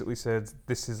 and you basically said,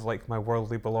 "This is like my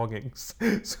worldly belongings."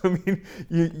 So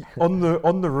you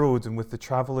on the road and with the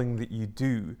traveling that you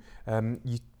do,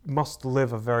 you must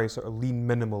live a very sort of lean,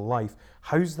 minimal life.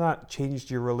 How's that changed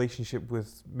your relationship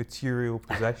with material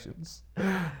possessions?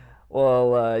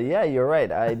 Well, yeah, you're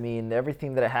right.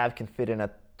 Everything that I have can fit in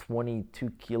a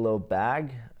 22-kilo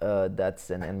bag that's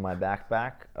in my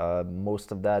backpack.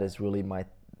 Most of that is really my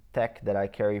tech that I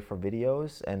carry for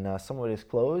videos, and some of it is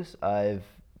clothes. I've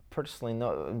personally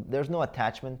there's no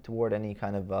attachment toward any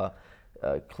kind of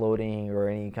clothing or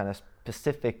any kind of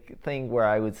specific thing where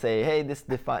I would say, hey, this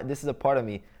is a part of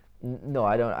me. No,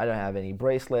 I don't have any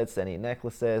bracelets, any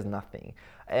necklaces, nothing.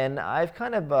 And I've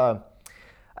kind of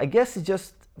I guess it's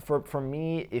just for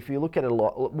me, if you look at it,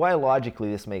 why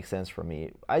logically this makes sense for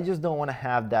me, I just don't want to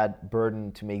have that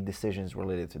burden to make decisions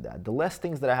related to that. The less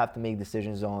things that I have to make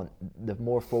decisions on, the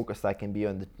more focused I can be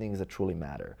on the things that truly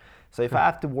matter. So if I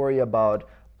have to worry about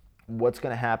what's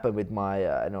going to happen with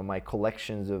my my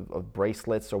collections of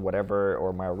bracelets or whatever,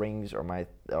 or my rings,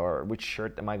 or which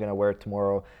shirt am I going to wear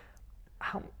tomorrow,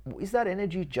 is that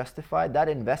energy justified? That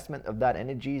investment of that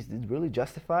energy, is it really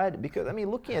justified? Because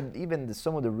looking at even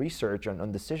some of the research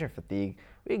on decision fatigue,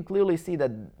 we can clearly see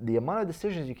that the amount of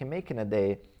decisions you can make in a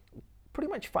day, pretty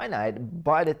much finite.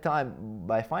 By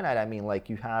finite, I mean like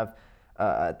you have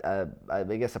I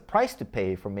guess, a price to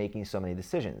pay for making so many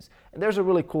decisions. And there's a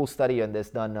really cool study on this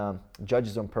done.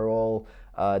 Judges on parole,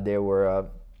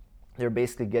 they're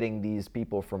basically getting these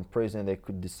people from prison. They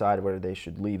could decide whether they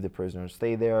should leave the prison or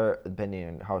stay there, depending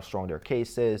on how strong their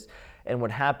case is. And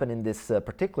what happened in this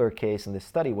particular case, in this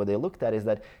study, what they looked at is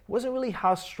that it wasn't really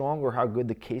how strong or how good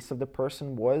the case of the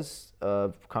person was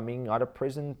coming out of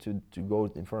prison to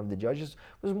go in front of the judges.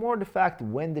 It was more the fact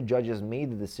when the judges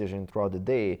made the decision throughout the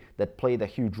day that played a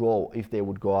huge role if they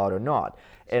would go out or not.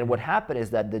 And what happened is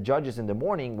that the judges in the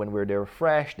morning, when they were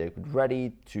fresh, they were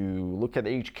ready to look at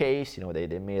each case,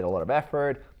 they made a lot of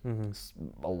effort.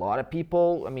 A lot of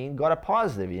people, got a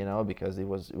positive, because it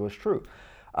was true.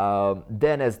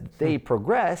 Then as the day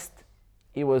progressed,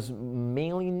 it was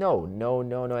mainly no.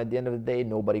 At the end of the day,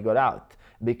 nobody got out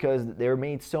because they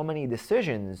made so many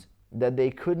decisions that they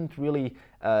couldn't really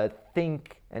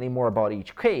think anymore about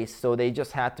each case. So they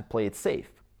just had to play it safe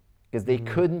because they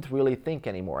couldn't really think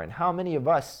anymore. And how many of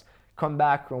us come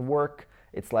back from work?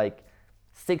 It's like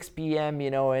 6 p.m.,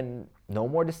 and no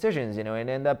more decisions, and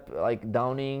end up like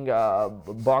downing a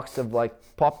box of like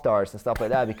Pop-Tarts and stuff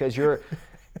like that because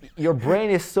your brain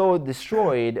is so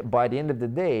destroyed by the end of the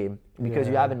day because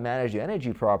you haven't managed your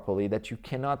energy properly that you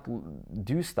cannot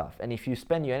do stuff. And if you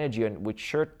spend your energy on which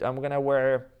shirt I'm gonna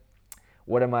wear,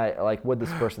 what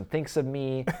this person thinks of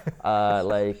me, are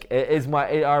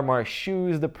my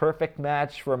shoes the perfect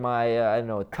match for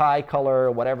my tie color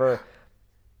or whatever?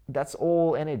 That's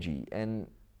all energy, and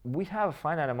we have a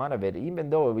finite amount of it. Even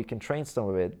though we can train some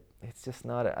of it, it's just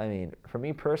not. For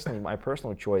me personally, my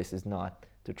personal choice is not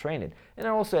to train it. And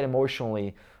also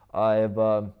emotionally, I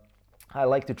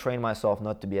like to train myself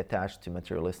not to be attached to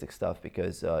materialistic stuff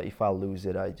because if I lose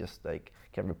it, I just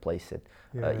can replace it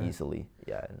easily.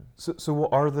 Yeah. So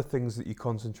what are the things that you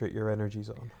concentrate your energies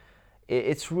on?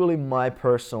 It's really my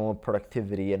personal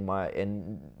productivity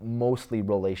and mostly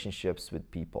relationships with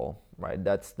people, right?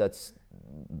 That's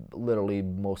literally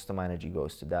most of my energy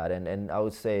goes to that. And I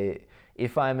would say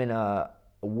if I'm in a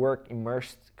work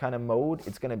immersed kind of mode,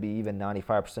 it's going to be even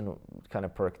 95% kind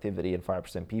of productivity and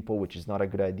 5% people, which is not a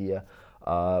good idea.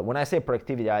 When I say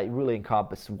productivity, I really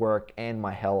encompass work and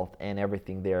my health and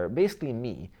everything there, basically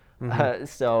me.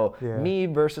 Me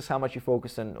versus how much you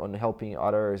focus on helping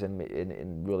others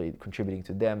and really contributing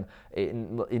to them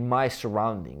in my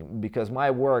surrounding, because my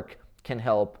work can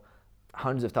help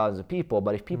hundreds of thousands of people,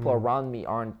 but if people around me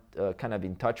aren't kind of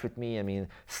in touch with me,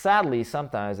 sadly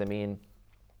sometimes,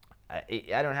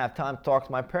 I don't have time to talk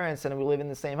to my parents and we live in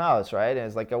the same house, right? And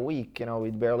it's like a week,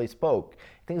 we barely spoke,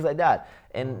 things like that.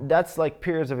 And that's like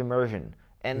periods of immersion.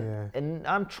 And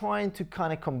I'm trying to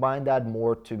kind of combine that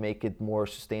more to make it more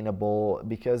sustainable,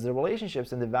 because the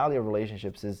relationships and the value of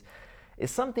relationships is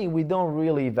something we don't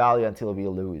really value until we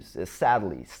lose.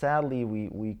 Sadly,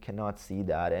 we cannot see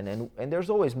that. And there's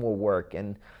always more work.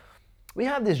 And we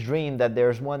have this dream that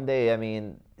there's one day,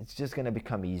 it's just going to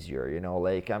become easier,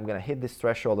 I'm going to hit this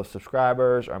threshold of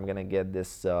subscribers, or I'm going to get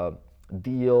this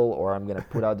deal, or I'm going to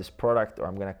put out this product, or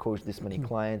I'm going to coach this many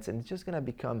clients, and it's just going to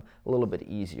become a little bit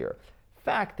easier.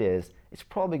 Fact is, it's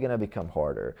probably going to become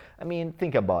harder.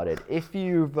 Think about it. If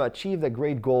you've achieved a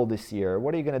great goal this year,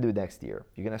 what are you going to do next year?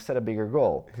 You're going to set a bigger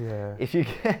goal. Yeah. If you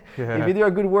do a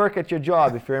good work at your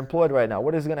job, if you're employed right now,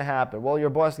 what is going to happen? Well,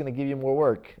 your boss is going to give you more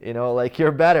work.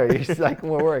 You're better. You're just like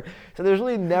more work. So there's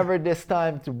really never this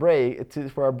time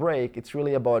for a break. It's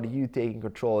really about you taking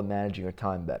control and managing your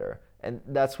time better. And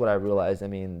that's what I realized.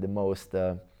 The most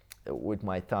with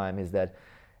my time is that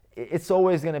it's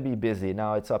always going to be busy.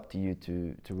 Now it's up to you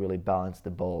to really balance the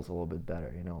balls a little bit better,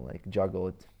 juggle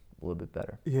it a little bit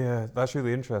better. Yeah, that's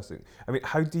really interesting.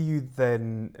 How do you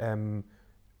then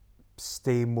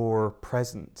stay more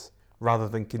present rather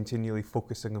than continually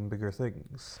focusing on bigger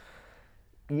things?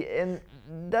 Yeah, and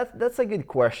that's a good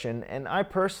question. And I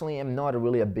personally am not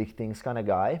really a big things kind of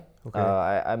guy.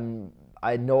 Okay.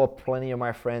 I know plenty of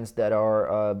my friends that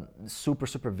are super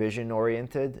vision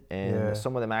oriented, and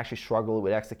some of them actually struggle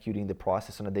with executing the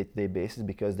process on a day-to-day basis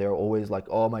because they're always like,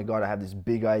 oh my God, I have this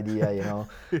big idea,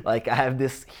 I have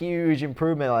this huge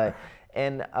improvement.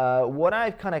 And what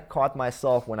I've kind of caught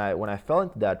myself when I fell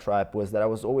into that trap was that I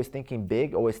was always thinking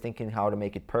big, always thinking how to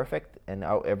make it perfect. And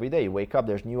every day you wake up,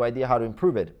 there's a new idea how to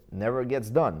improve it. Never gets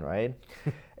done, right?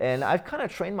 And I've kind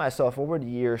of trained myself over the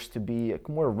years to be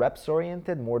more reps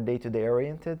oriented, more day-to-day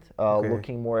oriented,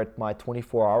 looking more at my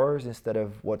 24 hours instead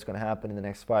of what's going to happen in the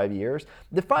next 5 years.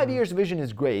 The 5 years vision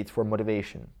is great for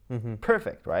motivation.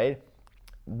 Perfect, right?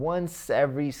 Once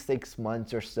every 6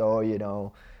 months or so,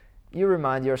 you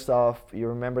remind yourself, you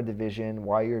remember the vision,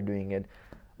 why you're doing it.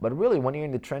 But really, when you're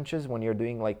in the trenches, when you're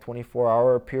doing like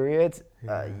 24-hour periods,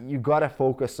 you gotta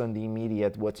focus on the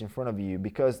immediate, what's in front of you,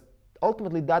 because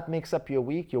ultimately that makes up your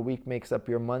week makes up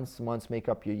your months make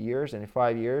up your years, and in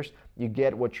 5 years, you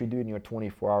get what you do in your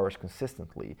 24 hours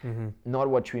consistently, not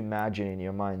what you imagine in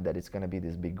your mind that it's gonna be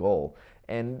this big goal.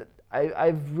 And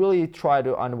I've really tried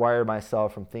to unwire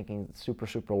myself from thinking super,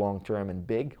 super long term and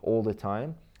big all the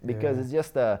time, because it's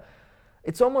just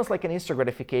it's almost like an instant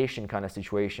gratification kind of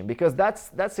situation, because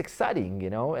that's exciting,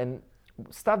 and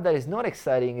stuff that is not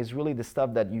exciting is really the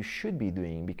stuff that you should be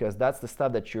doing, because that's the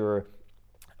stuff that you're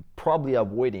probably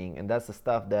avoiding, and that's the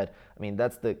stuff that,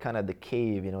 that's the kind of the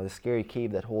cave, the scary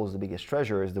cave that holds the biggest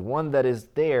treasure, is the one that is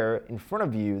there in front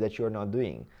of you that you're not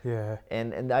doing.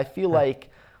 And I feel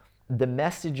like the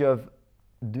message of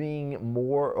doing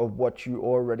more of what you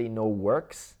already know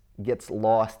works gets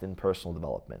lost in personal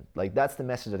development. Like, that's the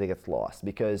message that it gets lost,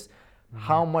 because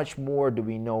how much more do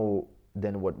we know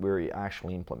than what we're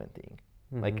actually implementing?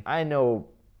 Like, I know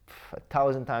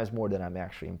 1,000 times more than I'm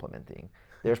actually implementing.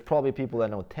 There's probably people that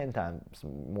know 10 times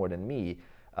more than me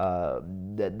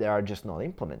that they are just not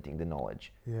implementing the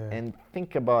knowledge. And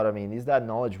think about, is that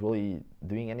knowledge really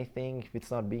doing anything if it's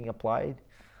not being applied?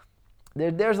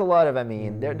 There's a lot of,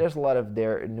 there's a lot of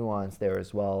nuance there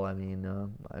as well.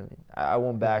 I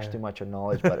won't bash too much on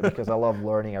knowledge, but because I love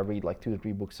learning, I read like 2 to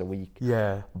 3 books a week.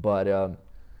 But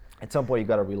at some point you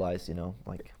got to realize,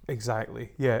 like. Exactly.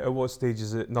 Yeah. At what stage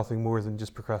is it nothing more than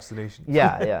just procrastination?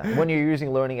 When you're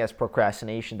using learning as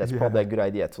procrastination, that's probably a good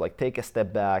idea to like take a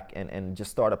step back and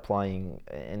just start applying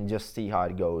and just see how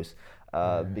it goes.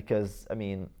 Because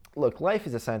look, life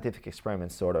is a scientific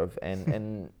experiment sort of,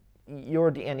 and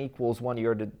you're the n equals 1,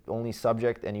 you're the only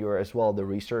subject, and you're as well the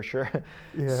researcher.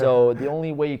 So the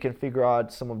only way you can figure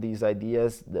out some of these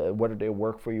ideas, whether they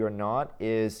work for you or not,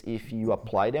 is if you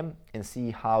apply them and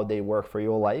see how they work for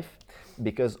your life.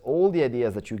 Because all the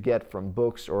ideas that you get from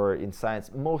books or in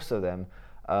science, most of them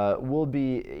will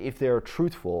be, if they're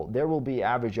truthful, there will be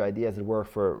average ideas that work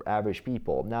for average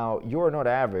people. Now, you're not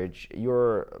average,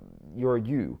 you're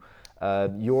you.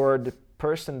 You're the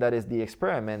person that is the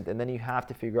experiment, and then you have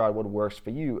to figure out what works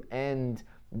for you, and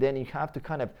then you have to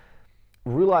kind of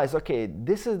realize, okay,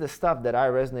 this is the stuff that I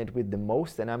resonate with the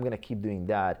most, and I'm going to keep doing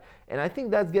that. And I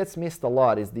think that gets missed a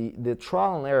lot, is the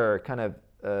trial and error kind of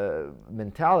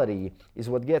mentality is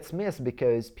what gets missed,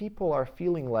 because people are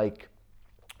feeling like,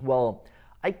 well,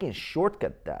 I can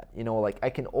shortcut that, like I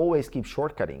can always keep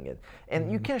shortcutting it.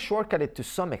 And you can shortcut it to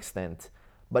some extent,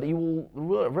 but you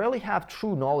will rarely have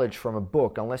true knowledge from a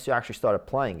book unless you actually start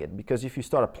applying it. Because if you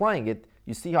start applying it,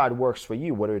 you see how it works for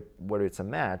you, whether it's a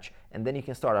match, and then you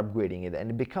can start upgrading it, and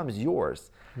it becomes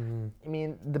yours.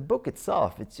 The book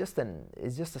itself, it's just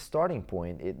a starting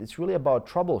point. It's really about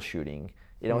troubleshooting.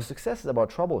 Success is about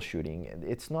troubleshooting.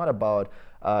 It's not about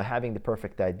having the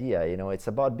perfect idea. It's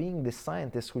about being this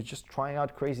scientist who's just trying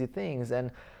out crazy things.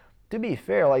 And to be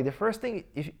fair, like the first thing,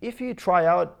 if you try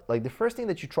out, like the first thing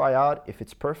that you try out, if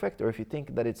it's perfect or if you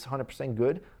think that it's 100%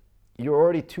 good, you're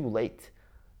already too late.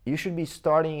 You should be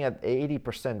starting at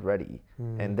 80% ready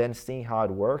and then seeing how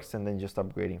it works and then just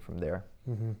upgrading from there.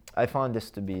 I found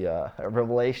this to be a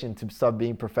revelation to stop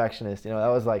being perfectionist. That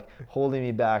was like holding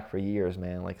me back for years,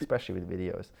 man, like especially with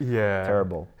videos.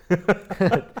 Terrible.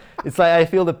 It's like I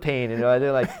feel the pain, I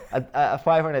do like a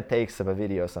 500 takes of a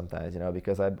video sometimes,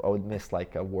 because I would miss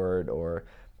like a word, or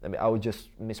I would just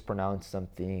mispronounce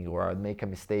something, or I'd make a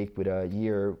mistake with a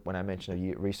year when I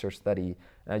mentioned a research study,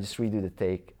 and I just redo the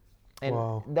take. And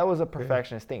that was a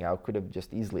perfectionist thing. I could have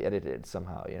just easily edited it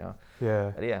somehow,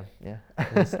 But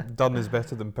It's done is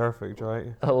better than perfect, right?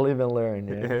 Live and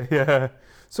learn.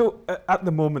 So at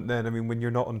the moment then, when you're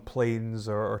not on planes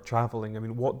or traveling,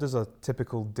 what does a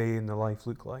typical day in the life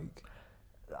look like?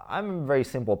 I'm a very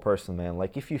simple person, man.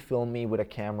 Like if you film me with a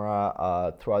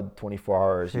camera throughout 24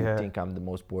 hours, you'd think I'm the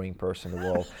most boring person in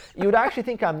the world. You would actually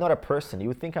think I'm not a person. You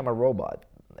would think I'm a robot.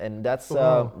 And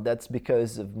that's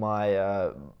because of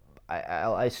my...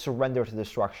 I surrender to the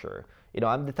structure.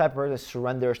 I'm the type of person that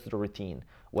surrenders to the routine.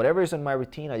 Whatever is in my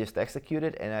routine, I just execute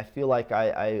it, and I feel like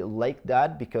I like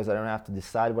that because I don't have to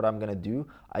decide what I'm gonna do.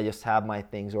 I just have my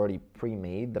things already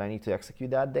pre-made that I need to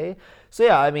execute that day. So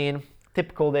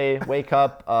typical day, wake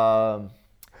up,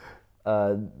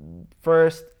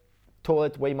 first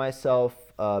toilet, weigh myself.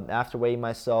 After weighing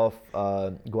myself,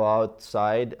 go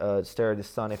outside, stare at the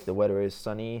sun if the weather is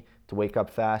sunny, to wake up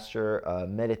faster,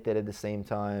 meditate at the same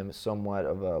time, somewhat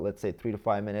of let's say 3 to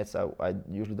 5 minutes. I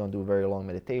usually don't do very long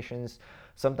meditations.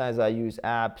 Sometimes I use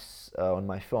apps on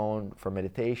my phone for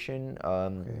meditation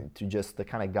to just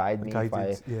kind of guide me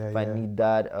if I need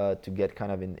that to get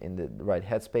kind of in the right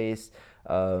headspace.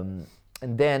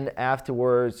 and then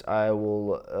afterwards I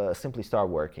will simply start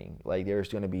working. Like there's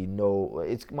going to be no,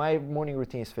 it's my morning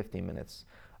routine is 15 minutes.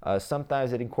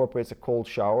 Sometimes it incorporates a cold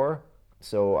shower.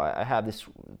 So I have this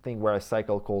thing where I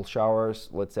cycle cold showers.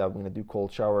 Let's say I'm going to do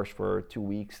cold showers for 2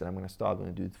 weeks, and I'm going to stop. I'm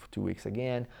going to do it for 2 weeks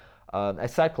again. I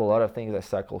cycle a lot of things. I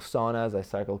cycle saunas. I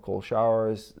cycle cold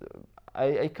showers.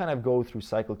 I kind of go through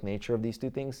cyclic nature of these two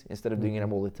things instead of doing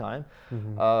them all the time.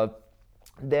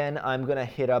 Then I'm going to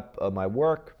hit up my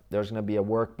work. There's going to be a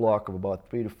work block of about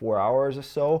 3 to 4 hours or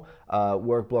so.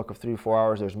 Work block of 3 to 4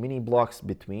 hours. There's mini blocks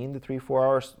between the 3 to 4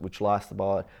 hours, which last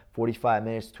about 45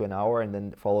 minutes to an hour, and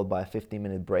then followed by a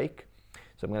 15-minute break.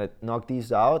 So I'm going to knock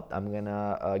these out. I'm going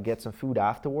to get some food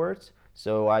afterwards.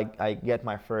 So I get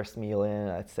my first meal in,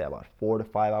 I'd say about 4 to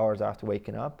 5 hours after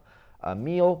waking up. A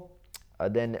meal.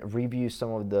 Then review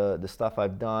some of the stuff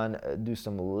I've done, do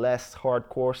some less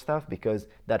hardcore stuff, because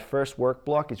that first work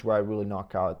block is where I really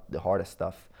knock out the hardest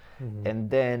stuff. And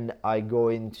then I go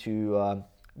into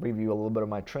review a little bit of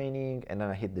my training, and then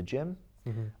I hit the gym.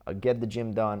 Get the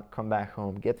gym done, come back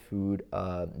home, get food,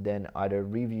 then either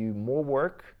review more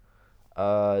work.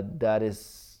 That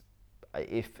is,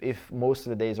 if most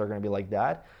of the days are going to be like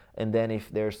that, and then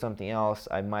if there's something else,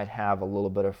 I might have a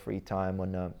little bit of free time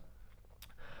on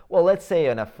well, let's say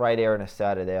on a Friday or on a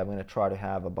Saturday, I'm going to try to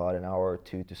have about an hour or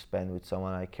two to spend with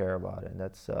someone I care about. And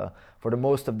that's for the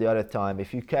most of the other time.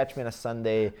 If you catch me on a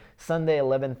Sunday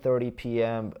 11:30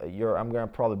 p.m., I'm going to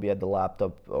probably be at the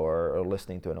laptop or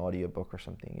listening to an audiobook or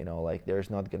something. You know, like there's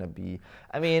not going to be,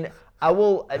 I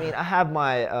have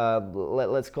my,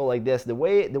 let's go like this. The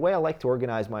way I like to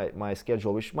organize my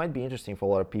schedule, which might be interesting for a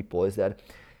lot of people, is that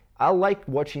I like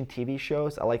watching TV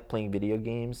shows. I like playing video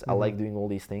games. I like doing all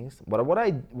these things. But what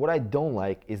I don't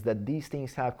like is that these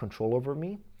things have control over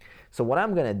me. So what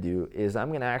I'm gonna do is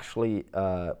I'm gonna actually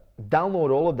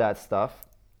download all of that stuff,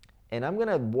 and I'm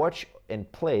gonna watch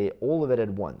and play all of it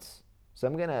at once. So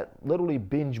I'm gonna literally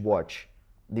binge watch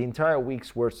the entire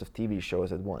week's worth of TV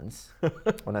shows at once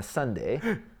on a Sunday.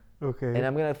 Okay. And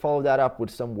I'm going to follow that up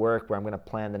with some work where I'm going to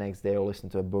plan the next day or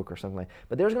listen to a book or something like that.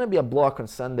 But there's going to be a block on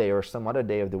Sunday or some other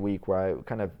day of the week where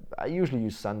I usually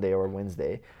use Sunday or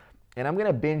Wednesday. And I'm going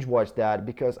to binge watch that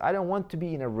because I don't want to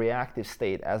be in a reactive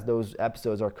state as those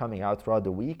episodes are coming out throughout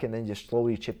the week and then just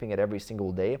slowly chipping it every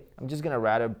single day. I'm just going to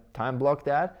rather time block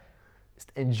that,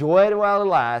 just enjoy it while it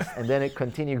lasts, and then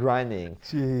continue grinding.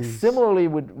 Jeez. Similarly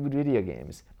with video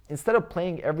games. Instead of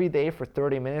playing every day for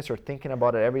 30 minutes or thinking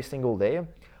about it every single day,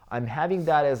 I'm having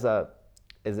that as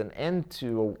an end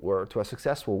to a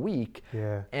successful week.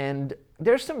 Yeah. And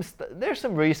there's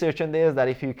some research on this that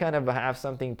if you kind of have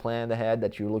something planned ahead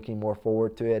that you're looking more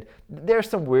forward to it, there's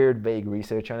some weird vague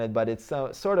research on it, but it's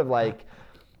sort of like,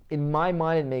 in my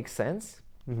mind, it makes sense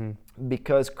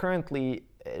because currently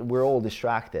we're all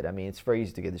distracted. I mean, it's very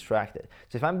easy to get distracted.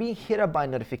 So if I'm being hit up by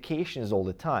notifications all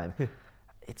the time,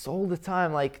 it's all the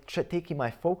time like taking my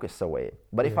focus away.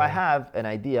 But if I have an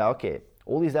idea, okay,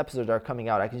 all these episodes are coming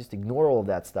out, I can just ignore all of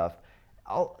that stuff.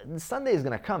 Sunday is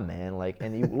gonna come, man.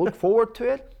 And you look forward to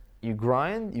it. You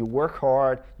grind, you work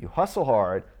hard, you hustle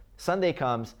hard. Sunday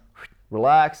comes,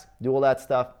 relax, do all that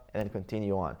stuff, and then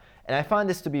continue on. And I find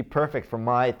this to be perfect for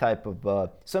my type of.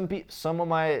 Some of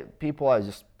my people, I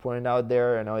just pointed out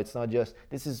there. You know, it's not just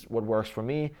this is what works for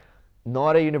me.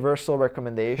 Not a universal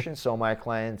recommendation. So my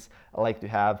clients, I like to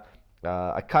have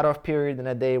a cutoff period in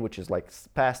a day, which is like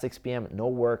past 6 p.m., no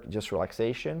work, just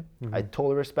relaxation. I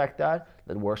totally respect that.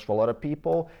 That works for a lot of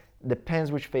people.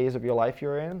 Depends which phase of your life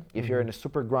you're in. If you're in a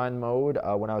super grind mode,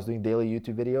 when I was doing daily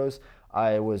YouTube videos,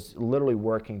 I was literally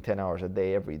working 10 hours a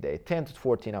day every day, 10 to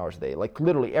 14 hours a day, like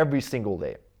literally every single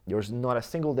day. There was not a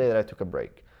single day that I took a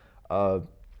break. That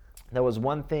was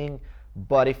one thing.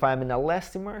 But if I'm in a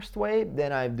less immersed way,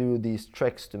 then I do these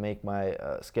tricks to make my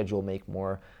schedule make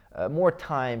more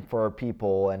time for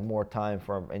people and more time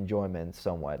for enjoyment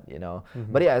somewhat, you know.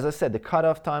 But yeah, as I said, the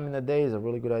cutoff time in the day is a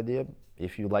really good idea.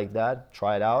 If you like that,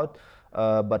 try it out.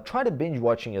 But try to binge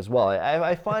watching as well.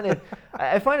 I find it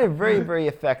very, very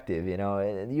effective, you know.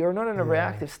 You're not in a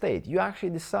reactive state. You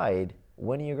actually decide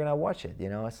when you're gonna watch it, you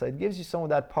know. So it gives you some of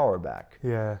that power back.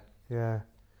 Yeah.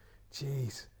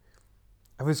 Jeez.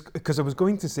 I was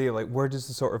going to say, like, where does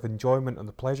the sort of enjoyment and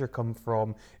the pleasure come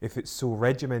from if it's so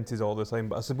regimented all the time?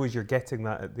 But I suppose you're getting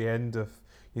that at the end of,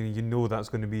 you know that's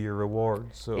going to be your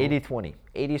reward. So 80-20.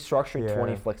 80 structure,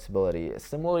 20 flexibility.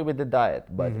 Similarly with the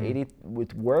diet, but 80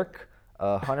 with work,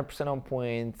 100% on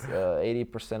point,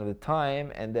 80% of the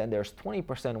time, and then there's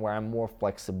 20% where I'm more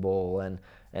flexible, and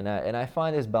I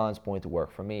find this balance point to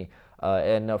work for me.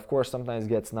 And of course, sometimes it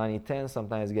gets 90-10,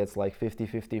 sometimes it gets like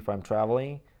 50-50 if I'm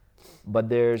traveling. but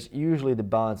there's usually the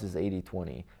balance is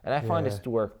 80-20, and I find Yeah. this to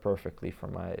work perfectly for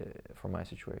my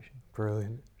situation.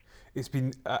 Brilliant. It's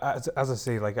been, as I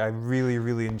say, like I really,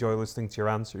 really enjoy listening to your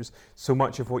answers. So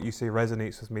much of what you say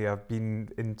resonates with me. I've been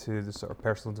into the sort of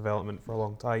personal development for a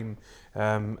long time,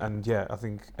 and yeah, I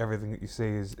think everything that you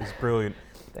say is brilliant.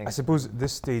 I Thanks. suppose at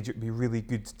this stage it would be really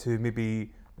good to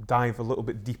maybe dive a little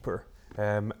bit deeper,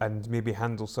 and maybe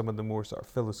handle some of the more sort of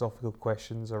philosophical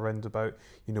questions around about,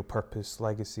 purpose,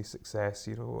 legacy, success.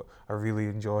 I really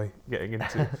enjoy getting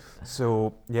into.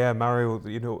 So yeah, Mario,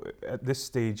 at this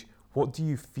stage, what do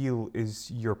you feel is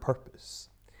your purpose?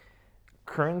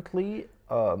 Currently,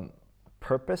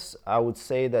 purpose, I would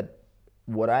say that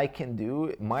what I can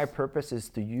do, my purpose is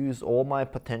to use all my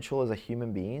potential as a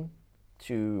human being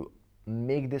to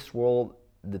make this world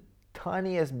the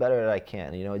tiniest better that I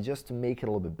can, just to make it a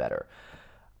little bit better.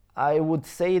 I would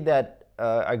say that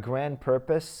a grand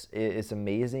purpose is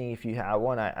amazing if you have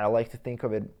one. I like to think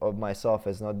of myself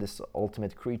as not this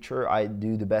ultimate creature. I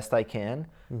do the best I can,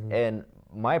 and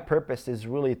my purpose is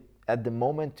really at the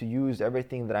moment to use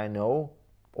everything that I know,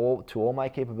 all my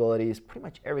capabilities, pretty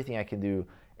much everything I can do,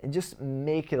 and just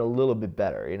make it a little bit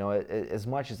better, as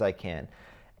much as I can.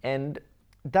 And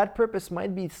that purpose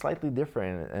might be slightly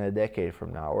different in a decade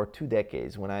from now or 2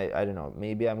 decades when I don't know,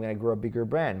 maybe I'm going to grow a bigger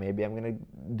brand, maybe I'm going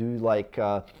to do like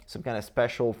some kind of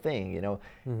special thing.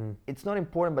 It's not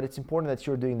important, but it's important that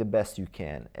you're doing the best you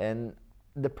can. And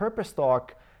the purpose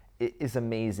talk is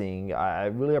amazing. I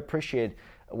really appreciate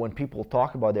when people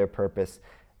talk about their purpose,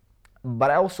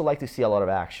 but I also like to see a lot of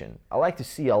action. I like to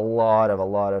see a lot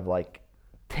of like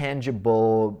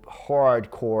tangible,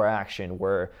 hardcore action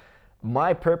where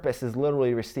my purpose is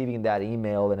literally receiving that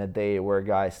email in a day where a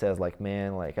guy says like,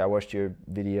 man, like I watched your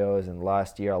videos and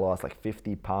last year I lost like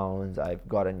 50 pounds. I've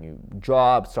got a new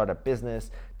job, start a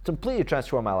business, completely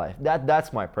transform my life.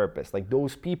 That's my purpose. Like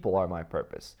those people are my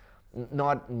purpose,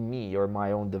 not me or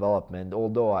my own development.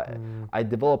 Although I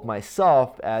develop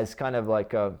myself as kind of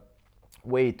like a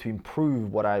way to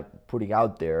improve what I'm putting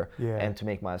out there, Yeah. and to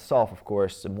make myself, of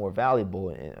course, more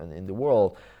valuable in the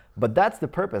world. But that's the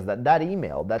purpose, that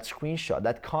email, that screenshot,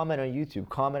 that comment on YouTube,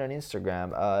 comment on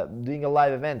Instagram, doing a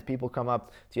live event, people come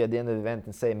up to you at the end of the event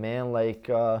and say, man, like,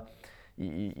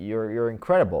 you're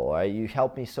incredible, right? You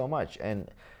helped me so much.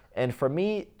 And for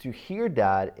me to hear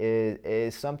that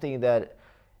is something that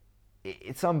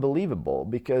it's unbelievable,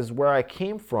 because where I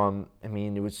came from, I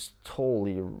mean, it was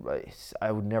totally,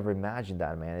 I would never imagine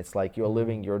that, man. It's like you're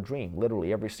living your dream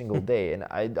literally every single day. And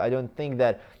I don't think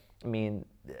that, I mean,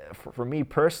 for me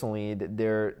personally,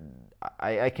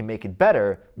 I can make it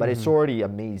better, but it's already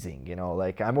amazing,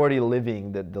 like I'm already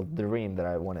living the dream that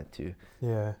I wanted to.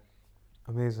 Yeah,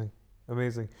 amazing.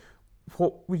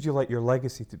 What would you like your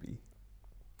legacy to be?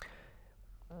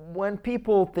 When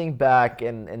people think back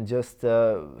and just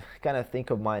kind of think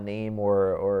of my name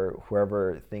or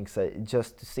whoever thinks that,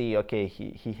 just to see, okay,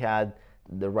 he had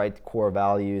the right core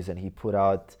values and he put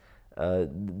out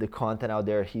the content out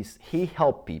there, he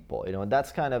helped people, and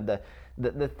that's kind of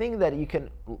the thing that you can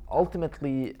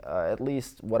ultimately, at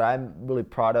least what I'm really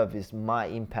proud of, is my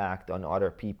impact on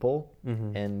other people.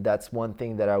 And that's one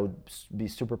thing that I would be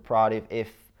super proud of if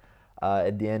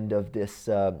at the end of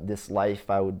this life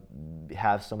I would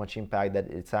have so much impact that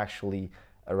it's actually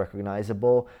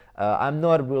recognizable. I'm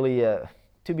not really,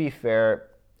 to be fair,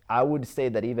 I would say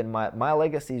that even my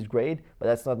legacy is great, but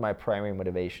that's not my primary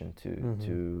motivation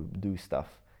to do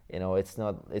stuff. It's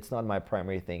not my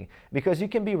primary thing, because you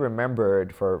can be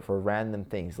remembered for random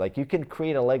things. Like you can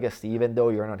create a legacy even though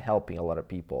you're not helping a lot of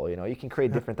people. You can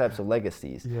create different types of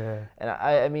legacies. Yeah. And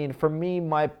I mean, for me,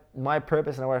 my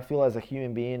purpose and what I feel as a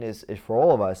human being is for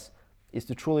all of us is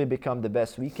to truly become the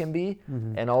best we can be,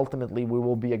 and ultimately we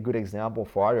will be a good example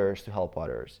for others to help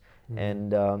others.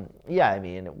 And yeah, I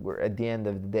mean, we're at the end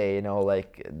of the day,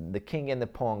 like the king and the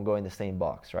pawn go in the same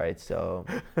box, right? So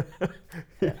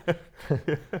yeah.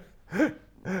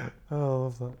 I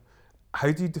love that.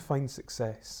 How do you define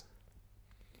success?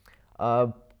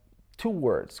 2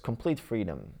 words: complete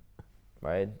freedom,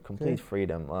 right? Complete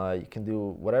freedom. You can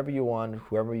do whatever you want,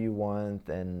 whoever you want,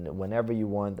 and whenever you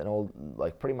want, and all,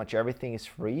 like pretty much everything is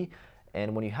free.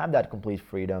 And when you have that complete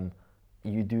freedom,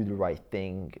 you do the right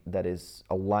thing that is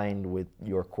aligned with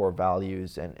your core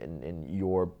values and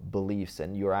your beliefs,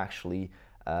 and you're actually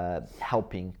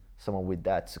helping someone with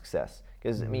that success.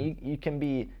 Because I mean, you can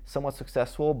be somewhat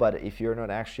successful, but if you're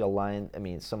not actually aligned, I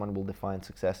mean, someone will define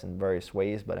success in various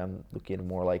ways, but I'm looking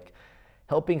more like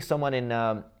helping someone in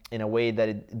a way that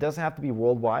it doesn't have to be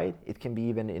worldwide. It can be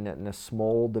even in a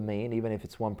small domain, even if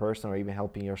it's one person, or even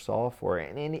helping yourself, or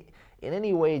in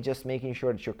any way, just making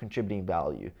sure that you're contributing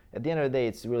value. At the end of the day,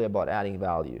 it's really about adding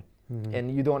value.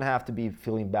 And you don't have to be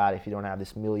feeling bad if you don't have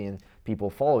this million people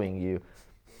following you.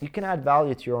 You can add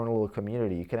value to your own little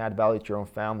community. You can add value to your own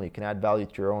family. You can add value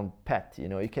to your own pet. You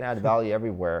know, you can add value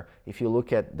everywhere if you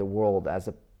look at the world as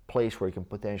a place where you can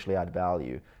potentially add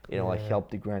value. You know, like help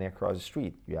the granny across the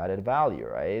street. You added value,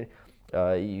 right?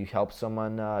 You help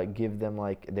someone, give them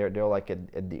like they're like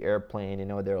at the airplane, you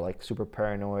know, they're like super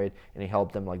paranoid, and you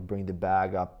help them like bring the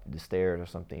bag up the stairs or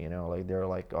something, you know, like they're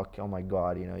like, oh my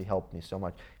God, you know, you helped me so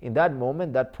much. In that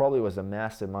moment, that probably was a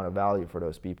massive amount of value for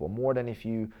those people, more than if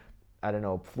you, I don't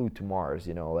know, flew to Mars,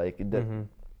 you know, like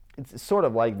it's sort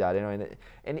of like that, you know,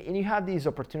 and you have these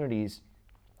opportunities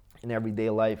in everyday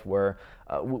life where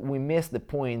we miss the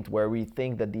point where we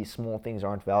think that these small things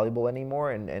aren't valuable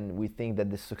anymore, and we think that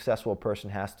the successful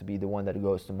person has to be the one that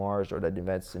goes to Mars or that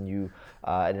invents a new,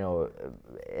 I don't know,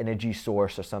 energy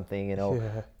source or something, you know.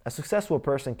 A successful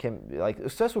person a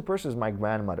successful person is my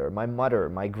grandmother, my mother,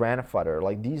 my grandfather.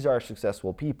 Like, these are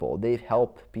successful people. They've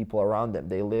helped people around them.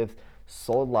 They lived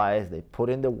solid lives, they put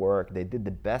in the work, they did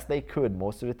the best they could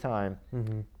most of the time.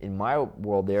 In my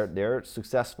world, they're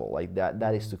successful. Like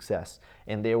that is success.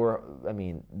 And they were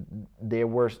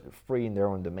free in their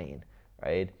own domain,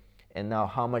 right? And now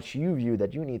how much you view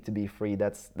that you need to be free,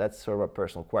 that's sort of a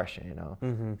personal question, you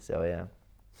know. So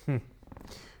yeah.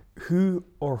 Who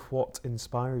or what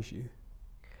inspires you?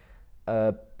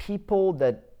 People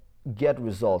that get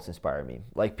results inspire me.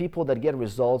 Like, people that get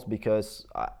results because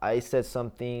I said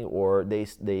something, or they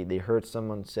heard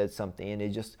someone said something, and they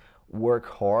just work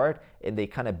hard and they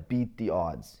kind of beat the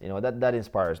odds. You know, that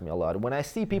inspires me a lot. When I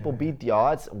see people beat the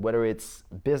odds, whether it's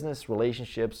business,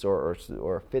 relationships,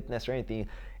 or fitness or anything,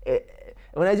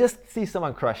 when I just see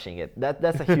someone crushing it,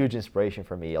 that's a huge inspiration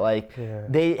for me. Like,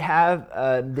 they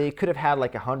could have had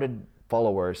like 100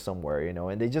 followers somewhere, you know,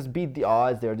 and they just beat the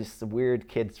odds. They're just weird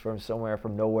kids from somewhere,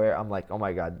 from nowhere. I'm like, oh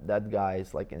my God, that guy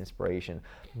is like an inspiration.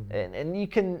 And you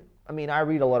can, I mean, I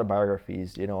read a lot of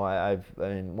biographies, you know.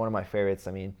 One of my favorites,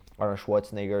 I mean, Arnold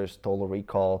Schwarzenegger's Total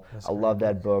Recall. I love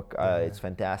that book. It's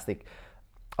fantastic.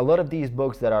 A lot of these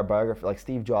books that are biography, like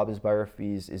Steve Jobs'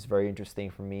 biographies, is very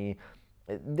interesting for me.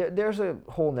 There's a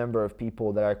whole number of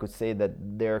people that I could say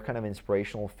that they're kind of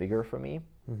inspirational figure for me.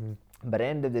 But at the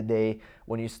end of the day,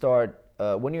 when you start,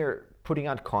 when you're putting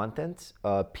out content,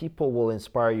 people will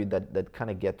inspire you that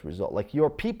kind of get result. Like, your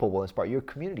people will inspire, your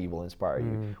community will inspire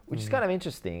you, which is kind of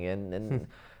interesting. And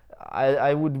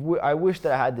I wish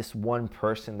that I had this one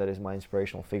person that is my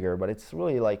inspirational figure, but it's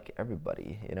really like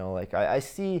everybody, you know. Like, I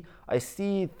see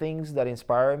things that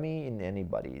inspire me in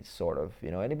anybody, sort of,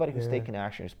 you know. Anybody who's taking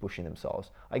action, is pushing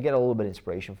themselves. I get a little bit of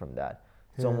inspiration from that.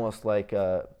 It's almost like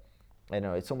I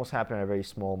know, it's almost happening at a very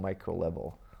small micro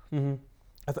level.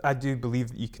 I do believe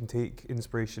that you can take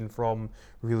inspiration from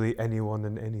really anyone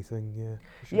and anything,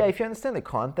 sure. Yeah, if you understand the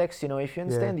context, you know, if you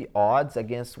understand the odds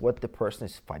against what the person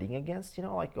is fighting against, you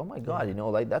know, like, oh my God, you know,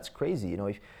 like, that's crazy, you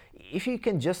know. If you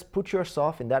can just put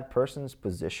yourself in that person's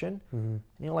position, you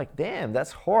know, like, damn,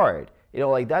 that's hard. You know,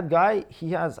 like, that guy,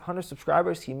 he has 100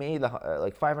 subscribers, he made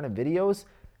like 500 videos.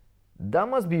 That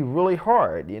must be really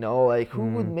hard, you know, like, who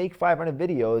would make 500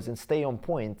 videos and stay on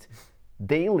point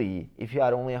daily if you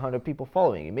had only 100 people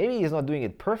following you? Maybe he's not doing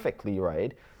it perfectly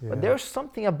right, but there's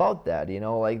something about that, you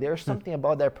know, like, there's something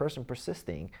about that person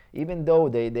persisting, even though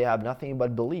they have nothing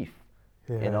but belief,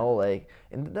 you know, like,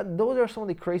 and those are some of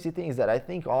the crazy things that I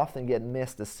think often get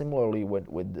missed. Similarly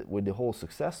with the whole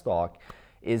success talk,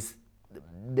 is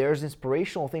there's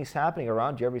inspirational things happening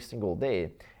around you every single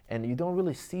day, and you don't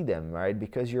really see them, right?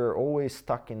 Because you're always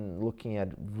stuck in looking at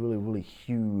really, really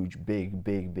huge,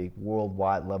 big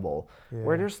worldwide level,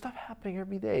 where there's stuff happening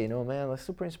every day, you know, man, like,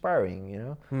 super inspiring, you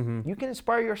know. You can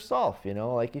inspire yourself, you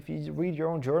know, like, if you read your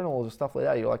own journals or stuff like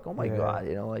that, you're like, oh my God,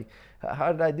 you know, like,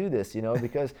 how did I do this, you know?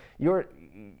 Because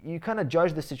you kind of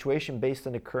judge the situation based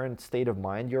on the current state of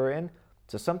mind you're in.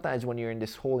 So sometimes when you're in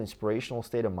this whole inspirational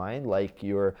state of mind, like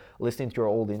you're listening to your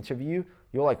old interview,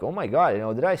 you're like, oh my God, you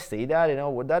know, did I say that? You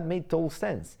know, that made total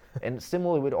sense. And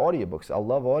similarly with audiobooks, I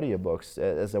love audiobooks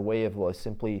as a way of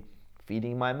simply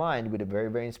feeding my mind with a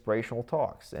very, very inspirational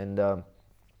talks. And I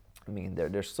mean,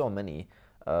 there's so many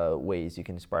ways you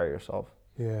can inspire yourself.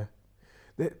 Yeah.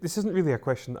 This isn't really a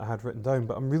question that I had written down,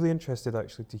 but I'm really interested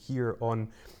actually to hear on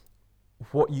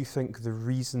what you think the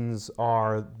reasons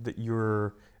are that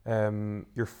your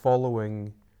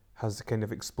following has kind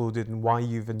of exploded, and why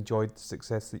you've enjoyed the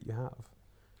success that you have.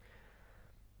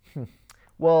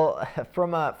 Well,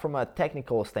 from a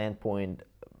technical standpoint,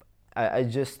 I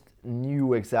just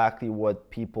knew exactly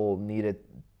what people needed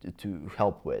to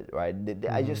help with, right?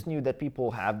 I just knew that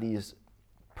people have these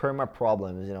perma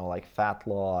problems, you know, like fat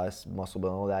loss, muscle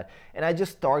building, all that. And I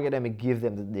just target them and give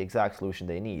them the exact solution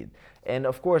they need. And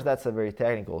of course, that's a very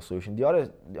technical solution.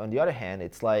 On the other hand,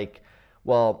 it's like,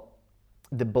 well,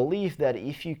 the belief that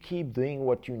if you keep doing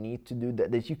what you need to do,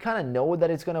 that you kind of know that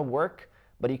it's going to work,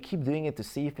 but you keep doing it to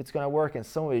see if it's going to work, and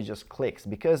some of it just clicks.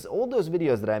 Because all those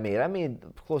videos that I made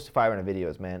close to 500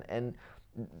 videos, man. And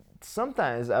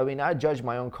sometimes, I mean, I judge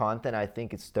my own content. I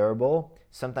think it's terrible.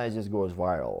 Sometimes it just goes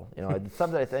viral. You know,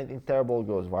 sometimes I think terrible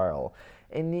goes viral.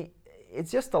 And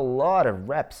it's just a lot of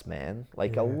reps, man.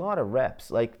 Like a lot of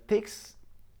reps. Like it takes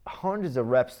hundreds of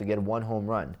reps to get one home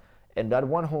run. And that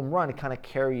one home run kind of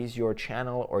carries your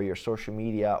channel or your social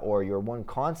media or your one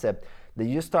concept that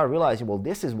you just start realizing, well,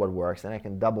 this is what works, and I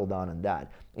can double down on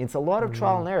that. It's a lot of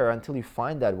trial and error until you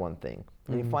find that one thing.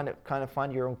 And you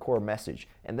find your own core message.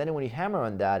 And then when you hammer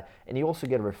on that, and you also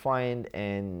get refined,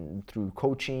 and through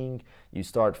coaching, you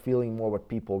start feeling more what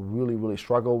people really, really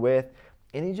struggle with.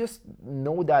 And you just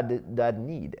know that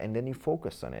need, and then you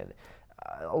focus on it.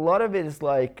 A lot of it is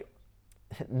like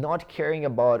not caring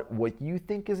about what you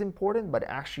think is important, but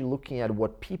actually looking at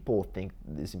what people think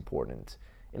is important.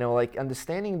 You know, like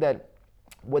understanding that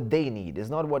what they need is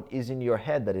not what is in your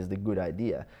head that is the good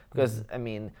idea. Because I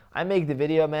mean, I make the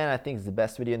video, man, I think it's the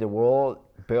best video in the world,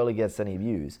 barely gets any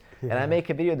views. And I make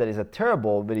a video that is a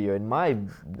terrible video in my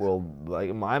world, like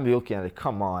I'm looking at it,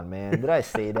 come on, man, did I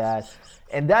say that?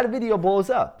 And that video blows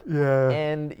up.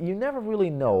 And you never really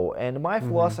know. And my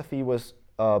philosophy was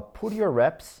put in your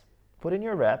reps,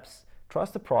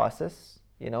 trust the process,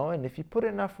 you know, and if you put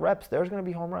in enough reps, there's going to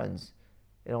be home runs.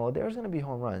 You know, there's going to be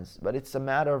home runs, but it's a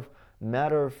matter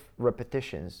of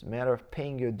repetitions, matter of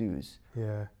paying your dues.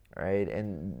 Right?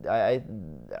 And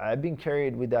I've been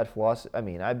carried with that philosophy. I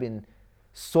mean, I've been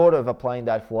sort of applying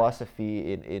that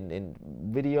philosophy in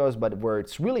videos, but where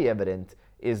it's really evident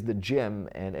is the gym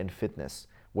and fitness,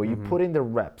 where you put in the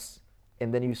reps,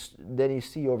 and then you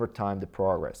see over time the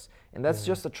progress. And that's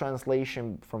just a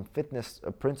translation from fitness,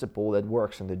 a principle that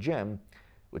works in the gym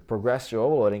with progressive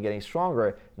overload and getting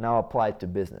stronger, now applied to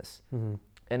business.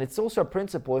 And it's also a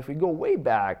principle, if we go way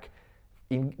back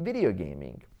in video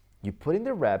gaming, you put in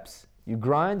the reps, you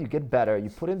grind, you get better, you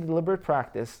put in deliberate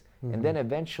practice, and then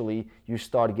eventually you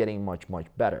start getting much, much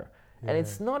better. And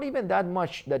it's not even that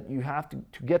much that you have to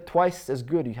get twice as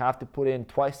good, you have to put in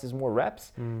twice as more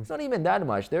reps. It's not even that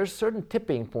much. There's certain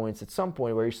tipping points at some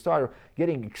point where you start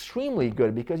getting extremely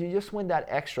good because you just went that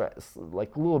extra,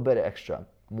 like a little bit extra,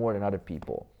 more than other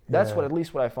people. That's what, at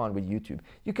least what I found with YouTube.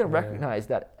 You can recognize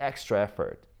that extra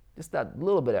effort, just that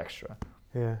little bit extra.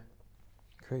 Yeah,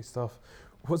 great stuff.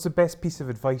 What's the best piece of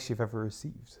advice you've ever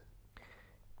received?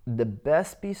 The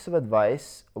best piece of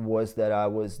advice was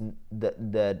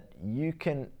that you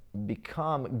can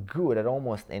become good at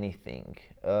almost anything.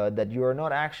 That you are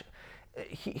not actually.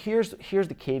 Here's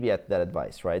the caveat to that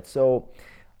advice, right? So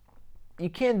you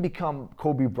can't become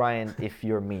Kobe Bryant if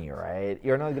you're me, right?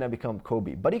 You're not gonna become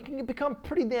Kobe, but you can become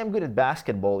pretty damn good at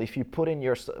basketball if you put in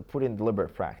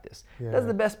deliberate practice. That's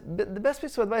the best. The best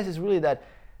piece of advice is really that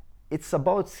it's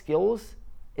about skills.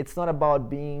 It's not about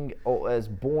being as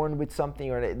born with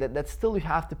something, or that still you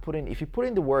have to put in. If you put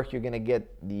in the work, you're gonna get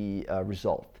the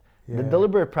result. The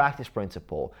deliberate practice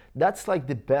principle. That's like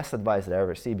the best advice that I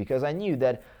ever see, because I knew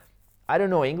that I don't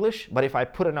know English, but if I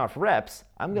put enough reps,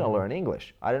 I'm gonna learn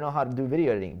English. I don't know how to do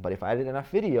video editing, but if I did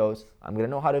enough videos, I'm gonna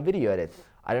know how to video edit.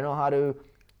 I don't know how to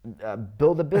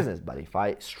build a business, but if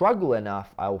I struggle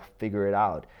enough, I'll figure it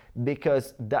out.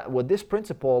 Because what this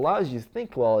principle allows you to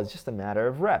think, well, it's just a matter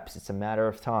of reps. It's a matter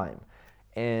of time.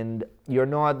 And you're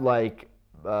not like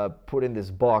put in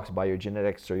this box by your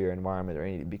genetics or your environment or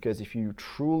anything. Because if you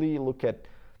truly look at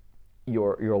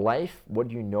your life,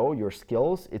 what you know, your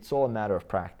skills, it's all a matter of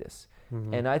practice.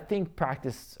 And I think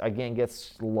practice, again,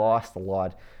 gets lost a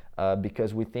lot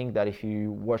because we think that if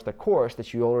you watch the course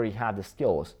that you already have the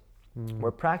skills.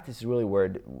 Where practice is really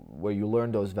where you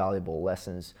learn those valuable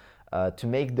lessons to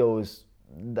make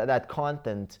that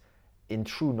content in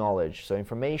true knowledge. So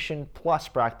information plus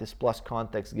practice plus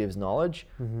context gives knowledge.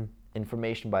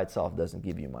 Information by itself doesn't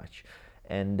give you much.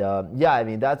 And I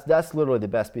mean, that's literally the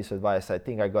best piece of advice. I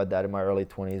think I got that in my early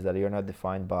 20s, that you're not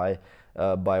defined by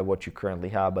what you currently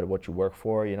have, but what you work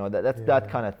for. You know, that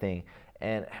kind of thing.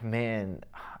 And man,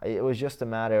 it was just a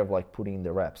matter of like putting in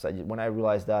the reps. When I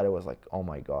realized that, it was like, oh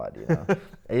my God, you know,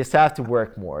 I just have to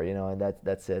work more, you know, and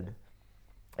that's it.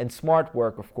 And smart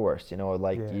work, of course, you know,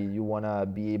 like you want to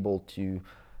be able to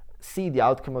see the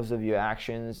outcomes of your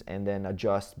actions and then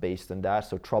adjust based on that.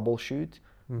 So troubleshoot,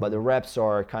 but the reps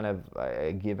are kind of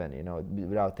a given, you know,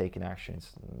 without taking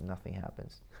actions, nothing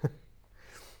happens.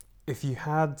 If you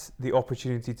had the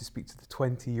opportunity to speak to the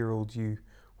 20-year-old you,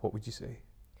 what would you say?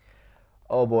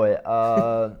 Oh boy,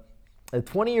 a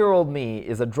 20-year-old me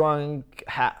is a drunk,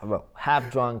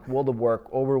 half drunk,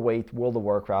 overweight World of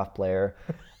Warcraft player,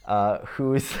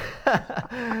 who's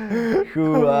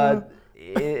who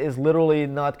is literally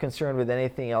not concerned with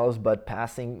anything else but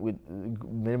passing with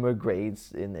minimum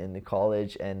grades in the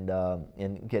college and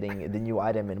getting the new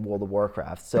item in World of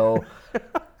Warcraft. So,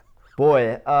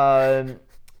 boy,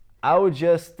 I would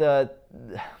just I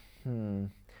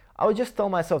would just tell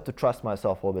myself to trust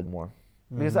myself a little bit more.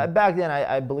 Because back then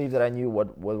I believed that I knew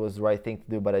what was the right thing to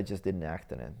do, but I just didn't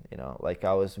act on it. You know, like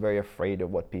I was very afraid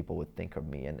of what people would think of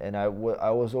me, and I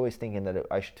was always thinking that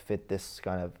I should fit this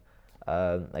kind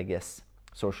of, I guess,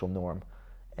 social norm.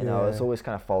 And I was always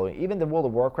kind of following. Even the World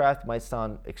of Warcraft might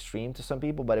sound extreme to some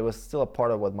people, but it was still a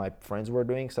part of what my friends were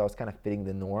doing, so I was kind of fitting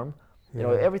the norm. You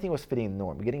know, everything was fitting the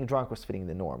norm. Getting drunk was fitting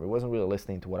the norm. It wasn't really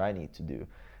listening to what I need to do.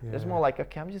 It's more like,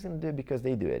 okay, I'm just gonna do it because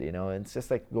they do it. You know, and it's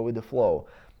just like go with the flow.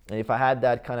 And if I had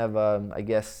that kind of, I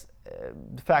guess,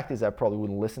 the fact is I probably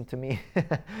wouldn't listen to me.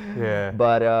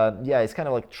 But it's kind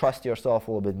of like trust yourself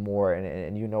a little bit more,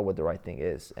 and you know what the right thing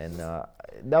is, and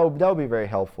that would be very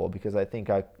helpful, because I think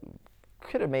I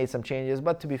could have made some changes.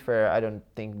 But to be fair, I don't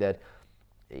think that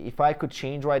if I could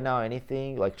change right now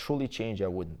anything, like truly change, I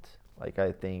wouldn't. Like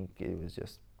I think it was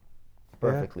just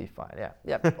perfectly fine.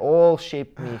 All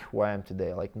shaped me who I am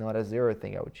today. Like not a zero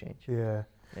thing I would change.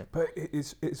 But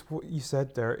it's what you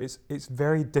said there. It's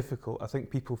very difficult. I think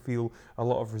people feel a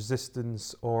lot of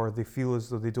resistance, or they feel as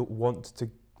though they don't want to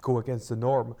go against the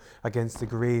norm, against the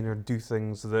grain, or do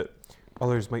things that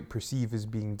others might perceive as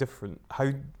being different.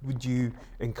 How would you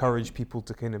encourage people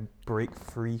to kind of break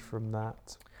free from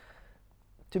that?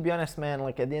 To be honest, man,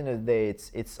 like at the end of the day,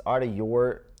 it's out of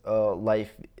your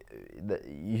life.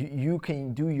 You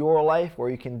can do your life, or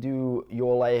you can do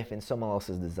your life in someone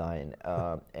else's design,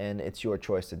 and it's your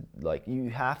choice. Like you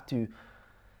have to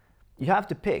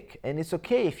pick, and it's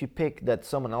okay if you pick that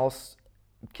someone else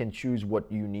can choose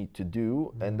what you need to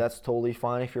do, and that's totally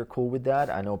fine if you're cool with that.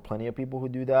 I know plenty of people who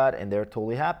do that, and they're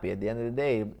totally happy. At the end of the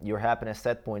day, your happiness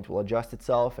set point will adjust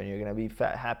itself, and you're gonna be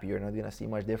happy. You're not gonna see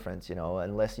much difference, you know,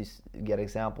 unless you get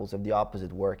examples of the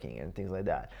opposite working and things like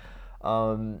that.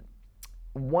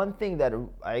 One thing that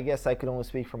I guess I could only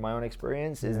speak from my own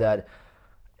experience is that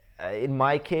in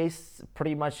my case,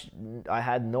 pretty much I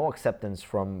had no acceptance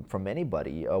from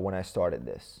anybody when I started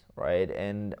this, right?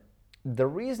 And the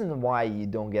reason why you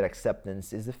don't get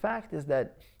acceptance is the fact is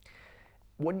that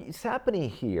when it's happening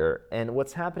here and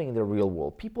what's happening in the real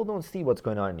world, people don't see what's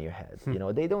going on in your head. You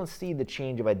know, they don't see the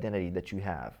change of identity that you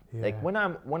have. Like when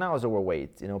I was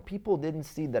overweight, you know, people didn't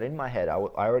see that in my head I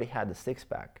already had the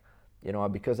six-pack. You know,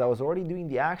 because I was already doing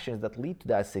the actions that lead to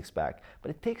that six-pack. But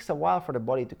it takes a while for the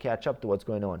body to catch up to what's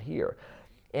going on here.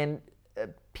 And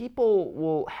people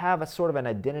will have a sort of an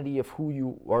identity of who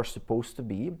you are supposed to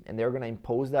be, and they're going to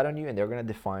impose that on you, and they're going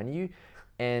to define you.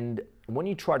 And when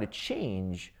you try to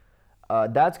change,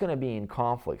 that's going to be in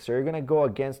conflict. So you're going to go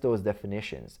against those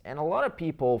definitions. And a lot of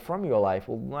people from your life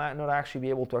will not actually be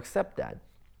able to accept that.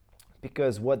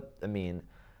 Because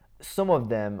some of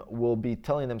them will be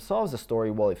telling themselves the story,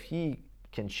 well, if he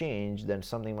can change, then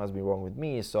something must be wrong with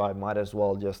me, so I might as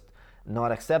well just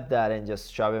not accept that and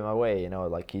just shove him away, you know,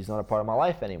 like he's not a part of my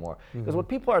life anymore. Because what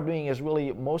people are doing is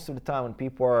really, most of the time when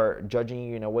people are judging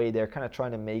you in a way, they're kind of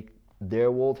trying to make their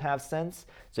world have sense.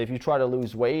 So if you try to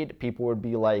lose weight, people would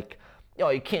be like, oh,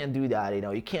 you can't do that, you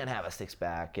know, you can't have a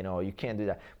six-pack, you know, you can't do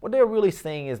that. What they're really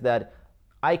saying is that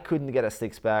I couldn't get a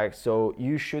six-pack, so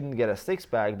you shouldn't get a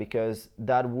six-pack, because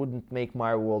that wouldn't make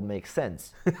my world make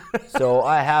sense. So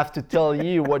I have to tell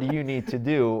you what you need to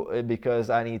do,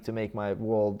 because I need to make my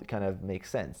world kind of make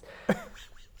sense.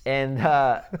 And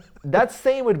that's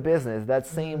same with business, that's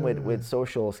same with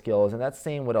social skills, and that's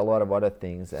same with a lot of other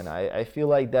things. And I feel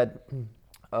like that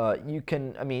you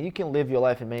can live your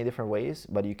life in many different ways,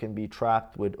 but you can be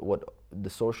trapped with what the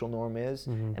social norm is,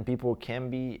 and people can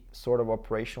be sort of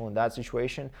operational in that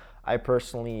situation. I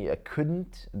personally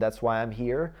couldn't. That's why I'm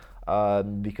here,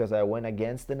 because I went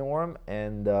against the norm,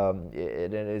 and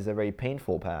it is a very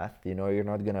painful path. You know, you're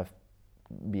not gonna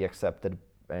be accepted,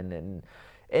 and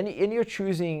you're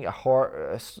choosing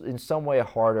in some way a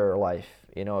harder life.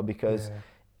 You know, because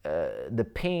the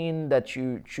pain that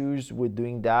you choose with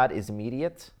doing that is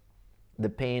immediate. The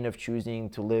pain of choosing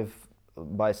to live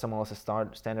by someone else's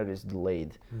standard is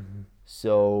delayed.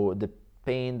 So the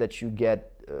pain that you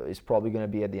get is probably going to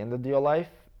be at the end of your life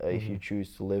if you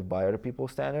choose to live by other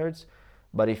people's standards.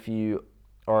 But if you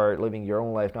are living your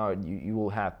own life now, you will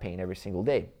have pain every single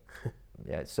day.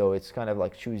 So it's kind of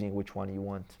like choosing which one you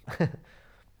want.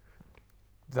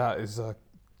 That is a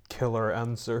killer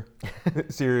answer.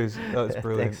 Serious, that's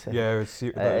brilliant. Thanks.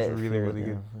 Yeah, that was really, really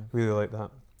good. Yeah. Really like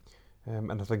that.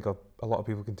 And I think a lot of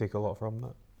people can take a lot from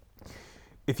that.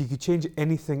 If you could change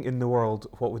anything in the world,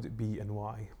 what would it be and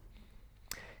why?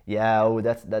 Yeah, oh,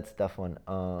 that's a tough one.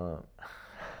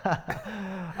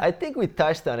 I think we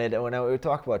touched on it when we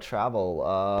talked about travel.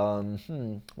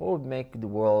 What would make the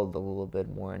world a little bit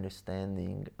more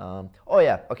understanding? Oh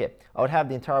yeah, okay. I would have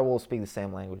the entire world speak the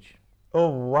same language. Oh,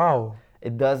 wow.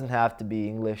 It doesn't have to be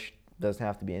English, doesn't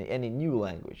have to be any new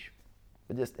language,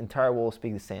 but just entire world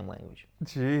speak the same language.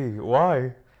 Gee,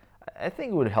 why? I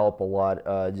think it would help a lot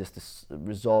just to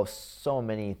resolve so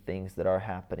many things that are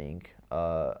happening.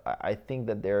 I think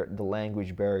that the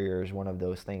language barrier is one of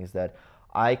those things that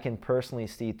I can personally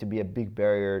see to be a big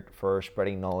barrier for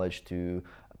spreading knowledge to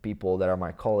people that are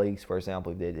my colleagues. For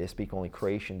example, if they speak only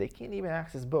Croatian, they can't even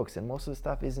access books, and most of the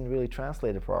stuff isn't really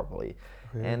translated properly.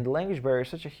 Okay. And the language barrier is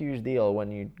such a huge deal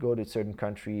when you go to certain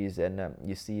countries and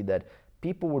you see that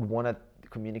people would want to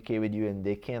communicate with you and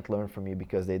they can't learn from you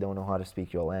because they don't know how to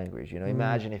speak your language.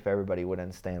 Imagine if everybody would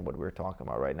understand what we're talking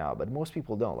about right now, but most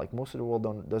people don't. Like, most of the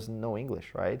world doesn't know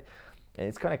English, right? And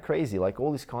it's kind of crazy, like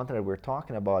all this content that we're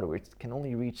talking about, it can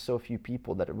only reach so few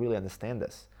people that really understand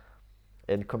us.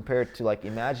 And compared to, like,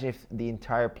 imagine if the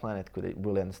entire planet could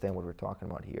really understand what we're talking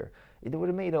about here. It would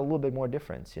have made a little bit more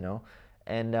difference,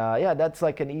 And yeah, that's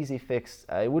like an easy fix.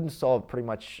 It wouldn't solve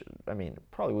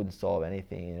probably wouldn't solve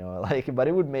anything, but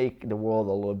it would make the world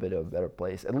a little bit of a better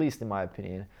place, at least in my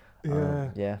opinion.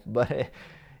 Yeah. But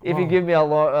if you give me a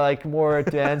lot, more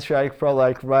to answer, I could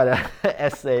probably write an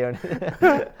essay on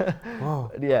it.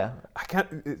 Wow. Yeah. I can't.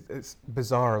 It's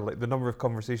bizarre. Like, the number of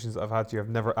conversations that I've had here, I've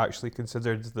never actually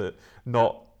considered that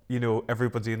not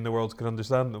everybody in the world can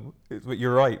understand them. But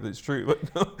you're right. That's true.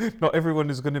 Like, not everyone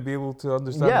is going to be able to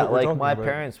understand. Yeah, what we're talking my about.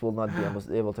 parents will not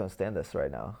be able to understand this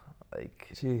right now.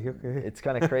 Gee, okay. It's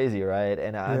kind of crazy, right?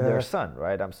 And I'm Yeah. their son,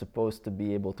 right? I'm supposed to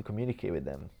be able to communicate with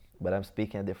them, but I'm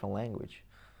speaking a different language.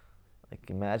 Like,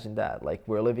 imagine that. Like,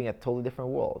 we're living a totally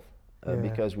different world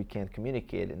because we can't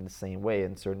communicate in the same way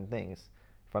in certain things.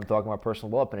 If I'm talking about personal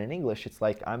development in English, it's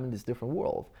like I'm in this different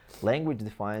world. Language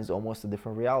defines almost a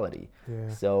different reality. Yeah.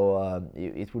 So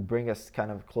it would bring us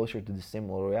kind of closer to the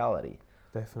similar reality.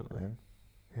 Definitely.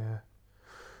 Mm-hmm. Yeah.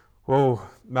 Whoa,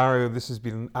 Mario, this has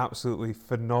been an absolutely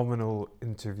phenomenal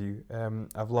interview.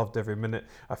 I've loved every minute.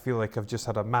 I feel like I've just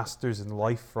had a master's in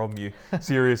life from you.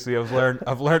 Seriously, I've learned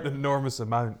an enormous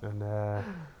amount, and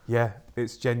yeah,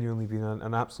 it's genuinely been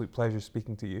an absolute pleasure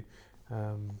speaking to you.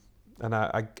 And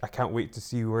I can't wait to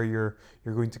see where you're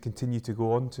going to continue to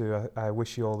go on to. I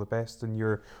wish you all the best on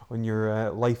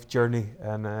your life journey,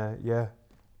 and yeah,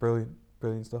 brilliant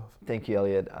stuff. Thank you,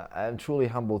 Elliot. I'm truly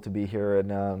humbled to be here,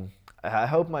 and I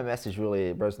hope my message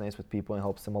really resonates with people and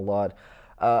helps them a lot.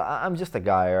 I'm just a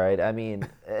guy, right? I mean,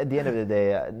 at the end of the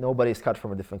day, nobody's cut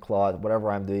from a different cloth.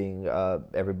 Whatever I'm doing,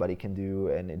 everybody can do,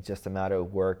 and it's just a matter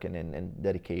of work and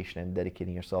dedication and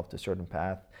dedicating yourself to a certain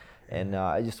path. And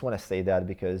I just want to say that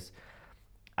because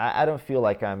I don't feel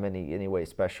like I'm any way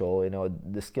special.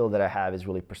 The skill that I have is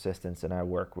really persistence, and I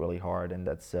work really hard, and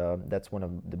that's one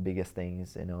of the biggest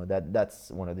things.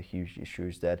 That's one of the huge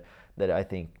issues that I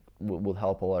think will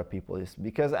help a lot of people, is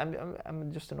because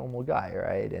I'm just a normal guy,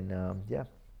 right? And yeah,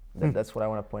 that's what I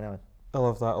want to point out. I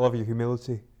love that. I love your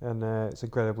humility, and it's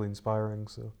incredibly inspiring.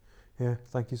 So, yeah,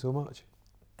 thank you so much.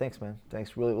 Thanks, man.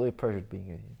 Thanks. Really a pleasure being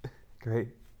here. Great.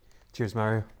 Cheers,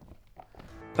 Mario.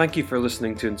 Thank you for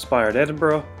listening to Inspired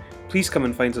Edinburgh. Please come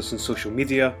and find us on social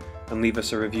media and leave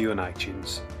us a review on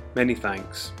iTunes. Many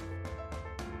thanks.